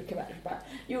hon ett till kuvert och bara,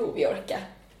 jo vi orkar.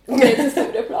 Och det är till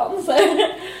Stureplan.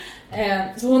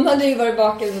 Så hon hade ju varit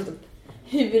vaken så typ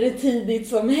hur tidigt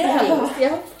som helst.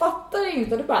 Jag fattar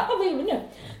inte. Och då bara, vad gör vi nu?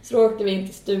 Så då åkte vi in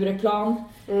till Stureplan.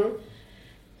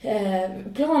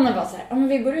 Planen var så här, men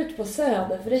vi går ut på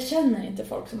Söder för det känner inte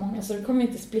folk så många så det kommer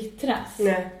inte splittras.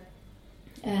 Nej.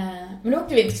 Men då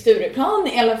åkte vi till Stureplan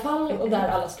i alla fall och där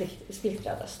alla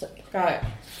splittrades typ. Ja.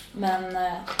 Men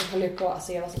jag höll ju på,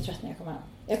 alltså jag var så trött när jag kom hem.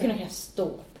 Jag kunde inte stå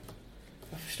upp.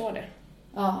 Jag förstår det.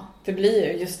 Ja. Det blir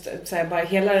ju just så här, bara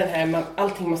hela den här,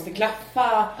 allting måste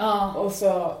klaffa. Ja. Och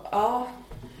så,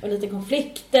 och lite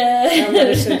konflikter. Ja, men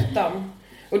dessutom.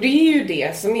 Och det är ju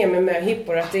det som är med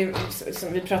möhippor, att det är,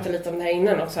 som vi pratade lite om det här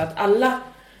innan också, att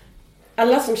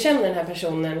alla som känner den här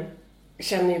personen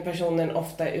känner ju personen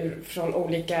ofta från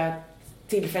olika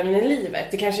tillfällen i livet.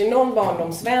 Det kanske är någon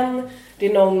barndomsvän, det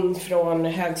är någon från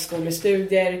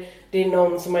högskolestudier, det är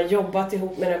någon som har jobbat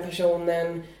ihop med den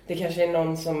personen, det kanske är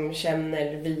någon som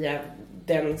känner via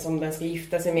den som den ska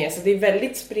gifta sig med. Så det är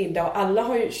väldigt spridda och alla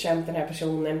har ju känt den här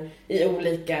personen i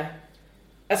olika...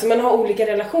 Alltså man har olika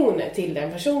relationer till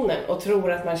den personen och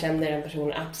tror att man känner den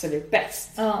personen absolut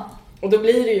bäst. Ja. Och då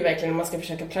blir det ju verkligen om man ska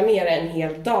försöka planera en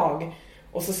hel dag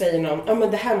och så säger någon,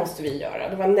 men det här måste vi göra.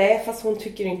 Det var nej, fast hon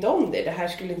tycker inte om det. Det här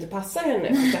skulle inte passa henne.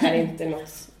 För det här är inte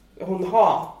något... Hon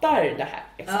hatar det här.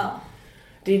 Liksom. Ja.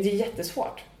 Det är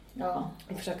jättesvårt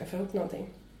att försöka få ihop någonting.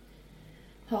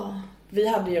 Ja. Vi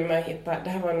hade ju möhippa, det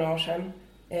här var några år sedan.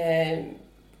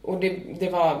 Och det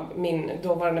var min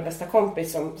dåvarande bästa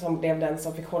kompis som blev den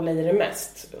som fick hålla i det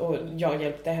mest. Och jag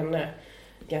hjälpte henne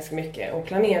ganska mycket att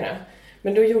planera.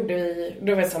 Men då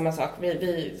var det samma sak.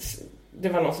 Det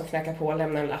var någon som knackade på och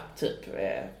lämnade en lapp typ.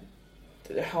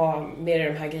 Ha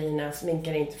med de här grejerna,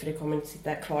 sminkar inte för det kommer inte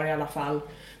sitta kvar i alla fall.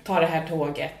 Ta det här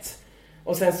tåget.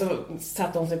 Och sen så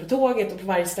satte hon sig på tåget och på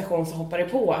varje station så hoppade det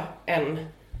på en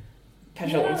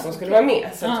person som skulle vara med.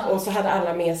 Och så hade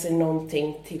alla med sig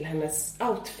någonting till hennes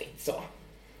outfit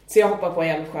så jag hoppade på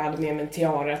Älvsjö, hade med mig en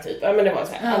tiara typ. Ja, men det var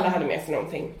så här, alla hade med sig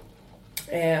någonting.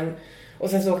 Och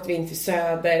sen så åkte vi in till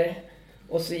Söder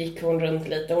och så gick hon runt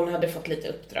lite. Hon hade fått lite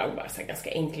uppdrag, bara så här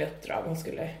ganska enkla uppdrag. Hon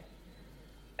skulle,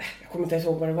 jag kommer inte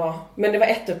ihåg vad det var, men det var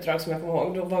ett uppdrag som jag kommer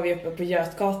ihåg. Då var vi uppe på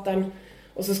Götgatan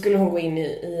och så skulle hon gå in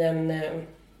i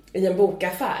en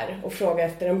bokaffär och fråga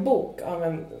efter en bok av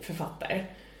en författare.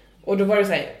 Och då var det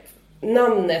så här,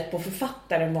 namnet på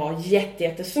författaren var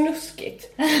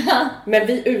jättesnuskigt. Men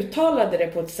vi uttalade det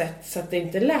på ett sätt så att det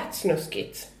inte lät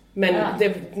snuskigt. Men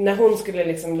när hon skulle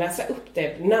liksom läsa upp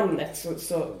det namnet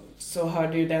så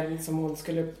hörde ju den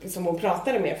som hon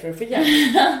pratade med för att få hjälp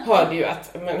hörde ju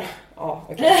att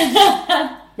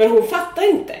men hon fattar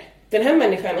inte. Den här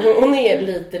människan, hon är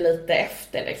lite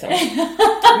efter liksom.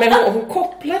 Men hon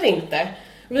kopplar inte.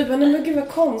 Och vi bara, nej men gud vad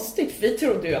konstigt. För vi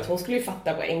trodde ju att hon skulle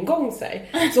fatta på en gång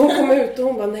sig. Så hon kom ut och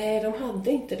hon bara, nej de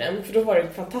hade inte den. För då var det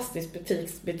ett fantastiskt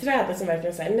butiksbiträde som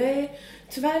verkligen säger, nej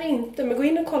tyvärr inte. Men gå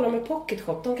in och kolla med Pocket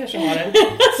Shop, de kanske har den.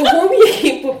 Så hon gick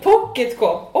in på Pocket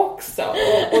Shop också.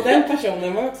 Och den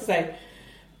personen var också såhär,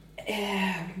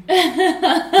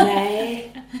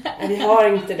 nej vi har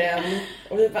inte den.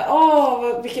 Och vi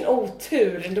bara, vilken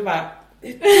otur. Då bara,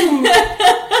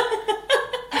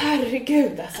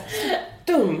 herregud alltså,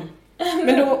 dum.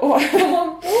 Men då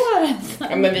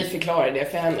ja, men vi förklarade det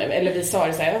för henne. Eller vi sa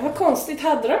det så här, vad konstigt,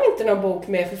 hade de inte någon bok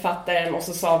med författaren? Och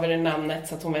så sa vi det namnet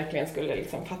så att hon verkligen skulle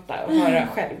liksom fatta och höra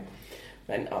själv.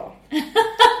 Men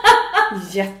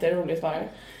Jätteroligt var det.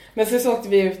 Men sen så åkte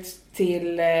vi ut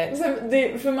till...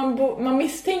 För man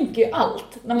misstänker ju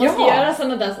allt. När man ska göra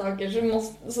sådana där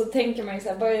saker så tänker man ju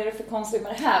såhär, vad är det för konstigt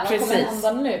med det här? Vad kommer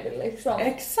hända nu liksom?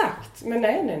 Exakt, men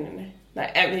nej.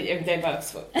 Nej, det är bara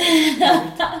så.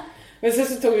 Men sen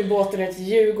så tog vi båten till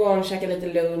Djurgården, käkade lite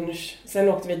lunch. Sen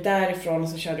åkte vi därifrån och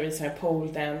så körde vi så här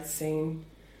pole dancing.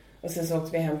 Och sen så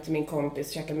åkte vi hem till min kompis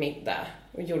och käkade middag.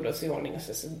 Och gjorde oss i ordning och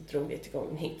så drog vi till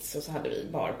Golden Hits. Och så hade vi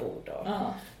barbord och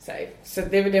så här. Så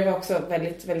det var också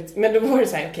väldigt, väldigt... Men då var det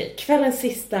så här, okej, kvällens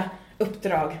sista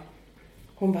uppdrag.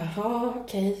 Hon bara,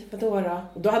 okej, vadå då?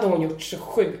 Och då hade hon gjort så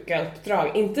sjuka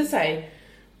uppdrag. Inte så här...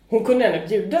 Hon kunde ändå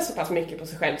bjuda så pass mycket på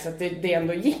sig själv så att det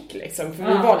ändå gick liksom. För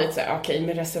vi var lite så här, okej,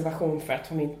 med reservation för att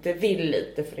hon inte vill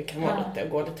lite. För det kan vara lite och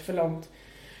gå lite för långt.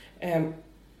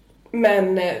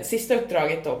 Men sista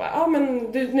uppdraget då bara, men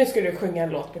nu ska du sjunga en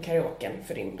låt på karaoken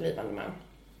för din blivande man.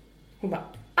 Hon bara,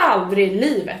 aldrig i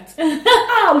livet.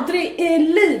 Aldrig i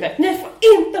livet. Ni får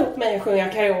inte upp mig att sjunga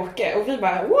karaoke. Och vi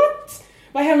bara, what?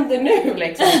 Vad händer nu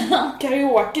liksom?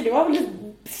 Karaoke, det var väl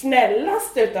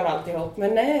snällast utav alltihop.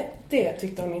 Men nej, det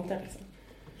tyckte hon inte liksom.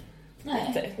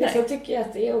 Nej. Så tycker jag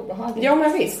att det är obehagligt. Ja,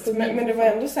 men visst. Men det var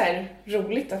ändå så här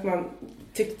roligt att man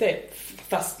tyckte,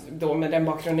 fast då med den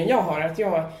bakgrunden jag har, att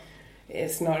jag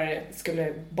snarare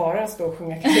skulle bara stå och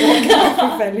sjunga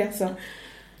karaoke och välja så.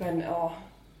 Men ja.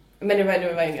 Men det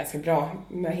var ju ganska bra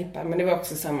med hippa. Men det var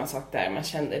också samma sak där. Man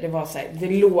kände, det var så här, det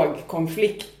låg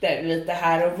konflikter lite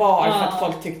här och var. För att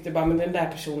folk tyckte bara, men den där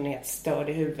personen är ett störd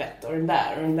i huvudet. Och den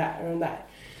där och den där och den där.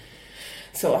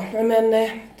 Så, men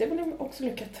det var också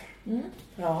lyckat.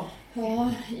 Ja,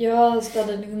 jag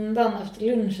stannade undan efter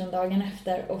lunchen dagen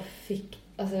efter och fick,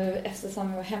 alltså eftersom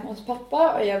jag var hemma hos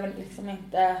pappa och jag vill liksom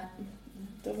inte,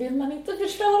 då vill man inte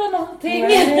förstöra någonting.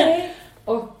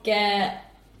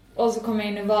 Och så kommer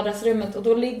jag in i vardagsrummet och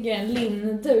då ligger en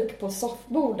linneduk på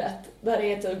soffbordet där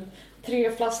det är typ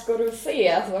 3 flaskor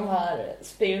rosé som har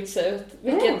spillts ut.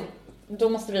 Vilket, då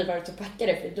måste vi varit och packa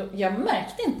det, för jag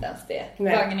märkte inte ens det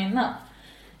dagen innan.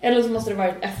 Eller så måste det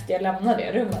varit efter jag lämnade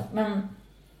det rummet. Men,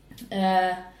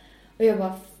 och jag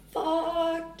bara,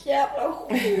 fuck, jävla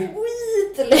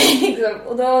skit liksom.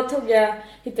 Och då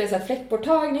hittade jag så här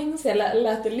fläckborttagning, så jag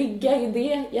lät det ligga i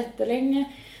det jättelänge.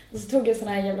 Och så tog jag sån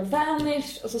här jävla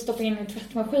vanish och så stoppade in i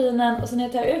tvättmaskinen. Och så när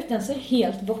jag tar ut den så är det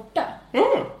helt borta.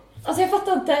 Alltså jag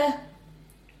fattar inte.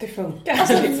 Det funkar.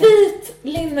 Alltså vit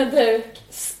linneduk,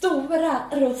 stora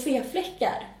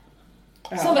roséfläckar.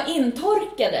 Som var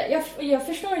intorkade. Jag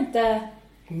förstår inte.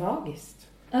 Magiskt.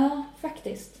 Ja,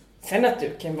 faktiskt. Sen att du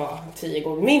kan vara 10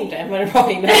 gånger mindre än vad det var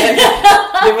innan.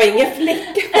 Det var inga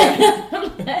fläckar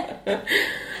på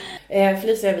den.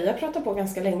 Felicia, vi har pratat på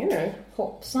ganska länge nu.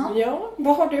 Hoppsan. Ja,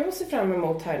 vad har du att se fram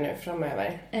emot här nu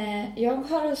framöver? Jag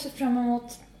har att se fram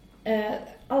emot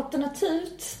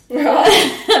alternativt.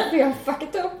 För jag har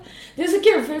fuckat upp. Det är så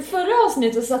kul, för i förra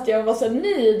avsnittet så att jag var så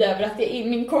nöjd över att jag i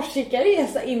min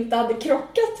Korsika-resa inte hade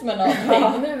krockat med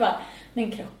någonting. Nu var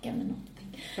den krocken med någonting.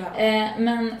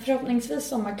 Men förhoppningsvis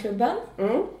sommarklubben.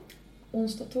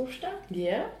 Onsdag, torsdag.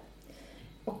 Yeah.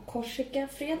 Och Korsika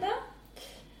fredag.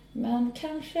 Men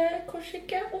kanske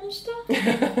Korsika onsdag.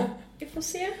 Vi får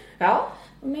se. Ja.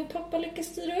 Om min pappa lyckas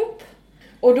styra upp.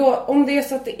 Och då, om det är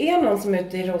så att det är någon som är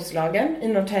ute i Roslagen, i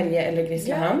Norrtälje eller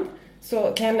Grisslehamn, så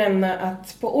kan jag nämna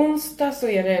att på onsdag så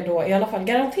är det då i alla fall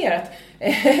garanterat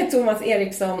Thomas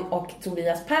Eriksson och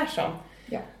Tobias Persson.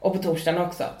 Ja. Och på torsdagen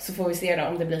också. Så får vi se då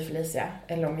om det blir Felicia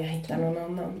eller om jag hittar någon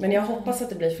annan. Men jag hoppas att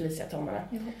det blir Felicia Tommarna.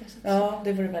 Jag hoppas också. Ja,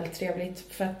 det vore väldigt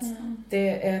trevligt. För att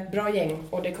det är ett bra gäng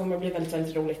och det kommer att bli väldigt,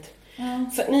 väldigt roligt.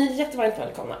 Så ni är jättevarmt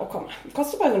välkomna att komma. Det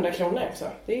kostar bara 100 kronor också.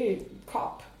 Det är ju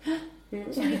kap.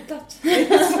 Som hittat.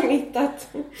 Det är som hittat.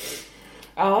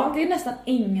 Ja. Det är nästan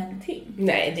ingenting.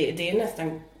 Nej, det är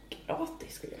nästan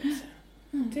gratis skulle jag säga.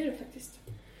 Det är det faktiskt.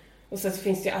 Och sen så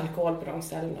finns det ju alkohol på de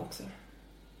ställena också.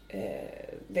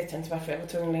 Vet jag inte varför jag var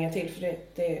tvungen att lägga till. För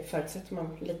det förutsätter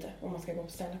man lite om man ska gå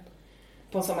på stand-up.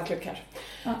 På en sommarklubb kanske.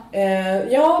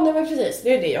 Ja, nej men precis.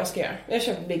 Det är det jag ska göra. Jag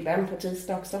köper Big Ben på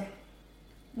tisdag också.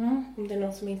 Om det är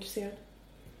någon som är intresserad.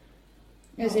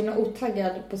 Jag är så himla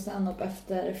otaggad på stand-up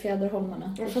efter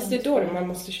Fjäderholmarna. Fast det är då man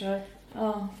måste köra.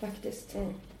 Ja, faktiskt.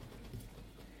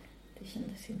 Det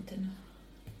kändes inte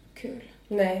kul.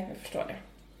 Nej, jag förstår det.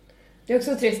 Det är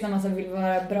också trist när man vill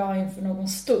vara bra inför någon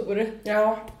stor.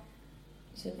 Ja.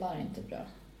 Så det var inte bra.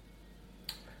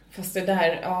 Fast det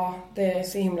där, det är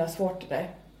så himla svårt det där.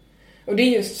 Och det är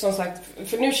just som sagt,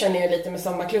 för nu känner jag lite med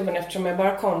sommarklubben eftersom jag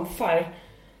bara konfar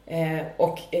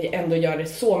och ändå gör det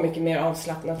så mycket mer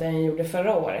avslappnat än jag gjorde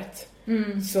förra året.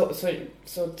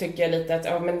 Så tycker jag lite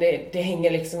att men det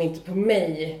hänger liksom inte på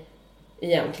mig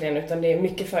egentligen, utan det är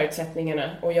mycket förutsättningarna.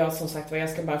 Och jag som sagt jag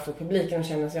ska bara få publiken att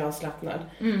känna sig avslappnad.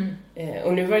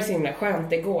 Och nu var det så himla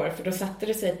skönt igår, för då satte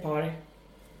det sig ett par,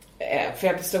 för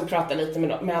jag stod och pratade lite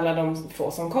med alla de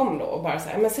få som kom då och bara så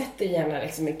här, men sätt dig gärna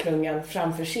liksom i klungan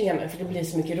framför scenen, för det blir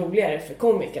så mycket roligare för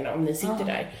komikerna om ni sitter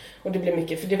där. Och det blir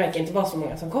mycket, för det verkar inte vara så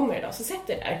många som kommer idag, så sätt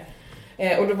dig där.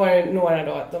 Och då var det några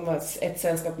då, de var ett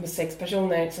sällskap med 6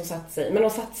 personer som satt sig. Men de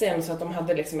satt sig ändå så att de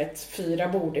hade liksom ett 4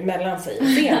 bord emellan sig i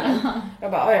scenen.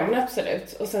 Jag bara, ja men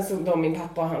absolut. Och sen så då min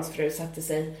pappa och hans fru satte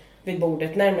sig vid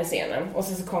bordet närmare scenen. Och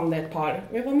sen så kom det ett par.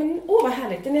 Och jag bara, men vad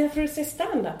härligt, är ni här för att se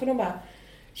stand-up? Och de bara,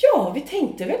 ja vi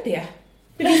tänkte väl det.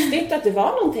 Vi visste inte att det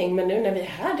var någonting, men nu när vi är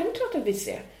här, det är väl klart att vi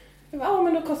ser. Jag bara, ja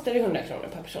men då kostar det 100 kronor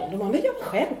per person. De bara, men ja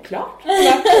självklart.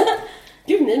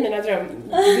 Gud, ni är mina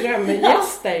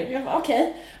drömgäster. Jag bara,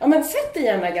 okej. Ja, men sätt dig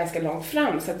gärna ganska långt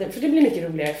fram. Så att för det blir mycket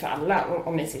roligare för alla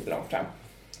om ni sitter långt fram.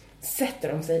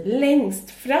 Sätter de sig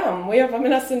längst fram. Och jag bara,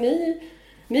 men alltså ni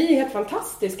är helt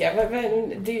fantastiska.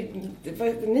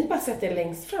 Ni bara sätter er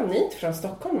längst fram. Ni är inte från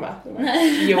Stockholm, va? Bara,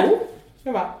 jo.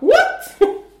 Jag bara, what?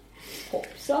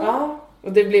 Hoppsan. Ja.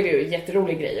 Och det blev ju en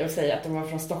jätterolig grej att säga att de var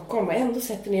från Stockholm. Och ändå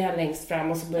sätter ni här längst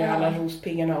fram. Och så börjar alla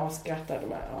rospiggarna och skratta. De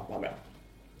bara, ja, vad bra.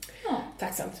 Ja.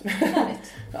 Tacksamt.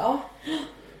 Härligt. Ja.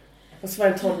 Och så var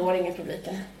det en 12-åring i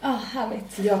publiken.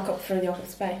 Härligt. Jakob från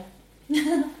Jakobsberg.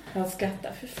 Han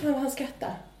skrattar. För fan han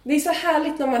skrattar. Det är så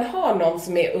härligt när man har någon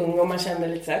som är ung och man känner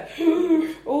lite så här,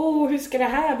 hur ska det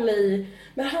här bli?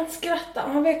 Men han skrattar och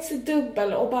han växer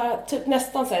dubbel och bara typ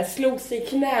nästan så här slog sig i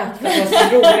knät för att det var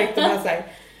så roligt. Och bara så här,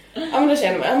 ja men då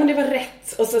känner man, ja men det var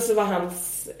rätt. Och så var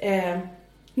hans...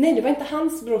 nej, det var inte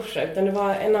hans brorsa utan det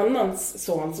var en annans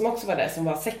son som också var där som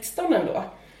var 16 ändå.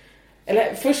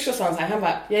 Eller först så sa han så här, han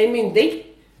bara, jag är myndig.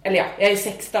 Eller ja, jag är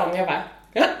 16. Jag bara,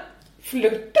 ja,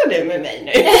 flirtar du med mig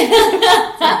nu?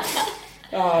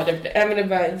 Ja, det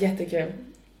var jättekul.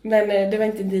 Men det var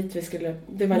inte dit vi skulle.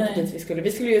 Det var inte dit vi skulle.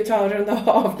 Vi skulle ju ta och runda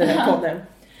av den här podden.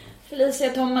 Felicia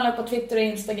Tomala på Twitter och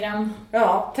Instagram.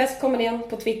 Ja, Tess kommer igen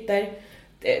på Twitter.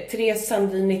 Therese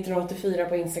Sandin 1984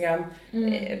 på Instagram.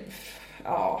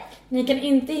 Ja. Ni kan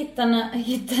inte hitta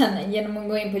henne genom att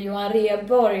gå in på Johan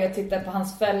Rheborg och titta på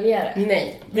hans följare.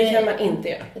 Nej, det kan man inte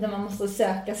göra. Utan man måste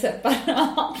söka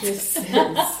separat. Precis.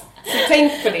 Så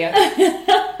tänk på det.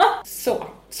 Så,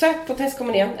 sök på Tess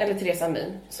kommer igen eller Therese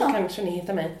Sandin. Så kanske ni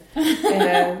hittar mig.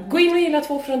 Gå in och gilla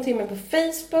 2 för en timme på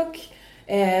Facebook.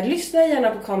 Lyssna gärna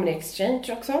på Comedy Exchange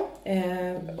också.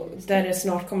 Där det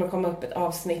snart kommer komma upp ett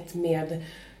avsnitt med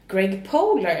Greg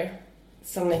Poler.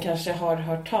 Som ni kanske har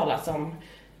hört talas om.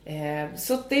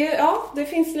 Så det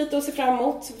finns lite att se fram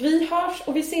emot. Vi hörs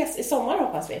och vi ses i sommar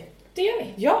hoppas vi. Det gör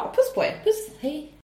vi. Ja, puss på er. Puss, hej.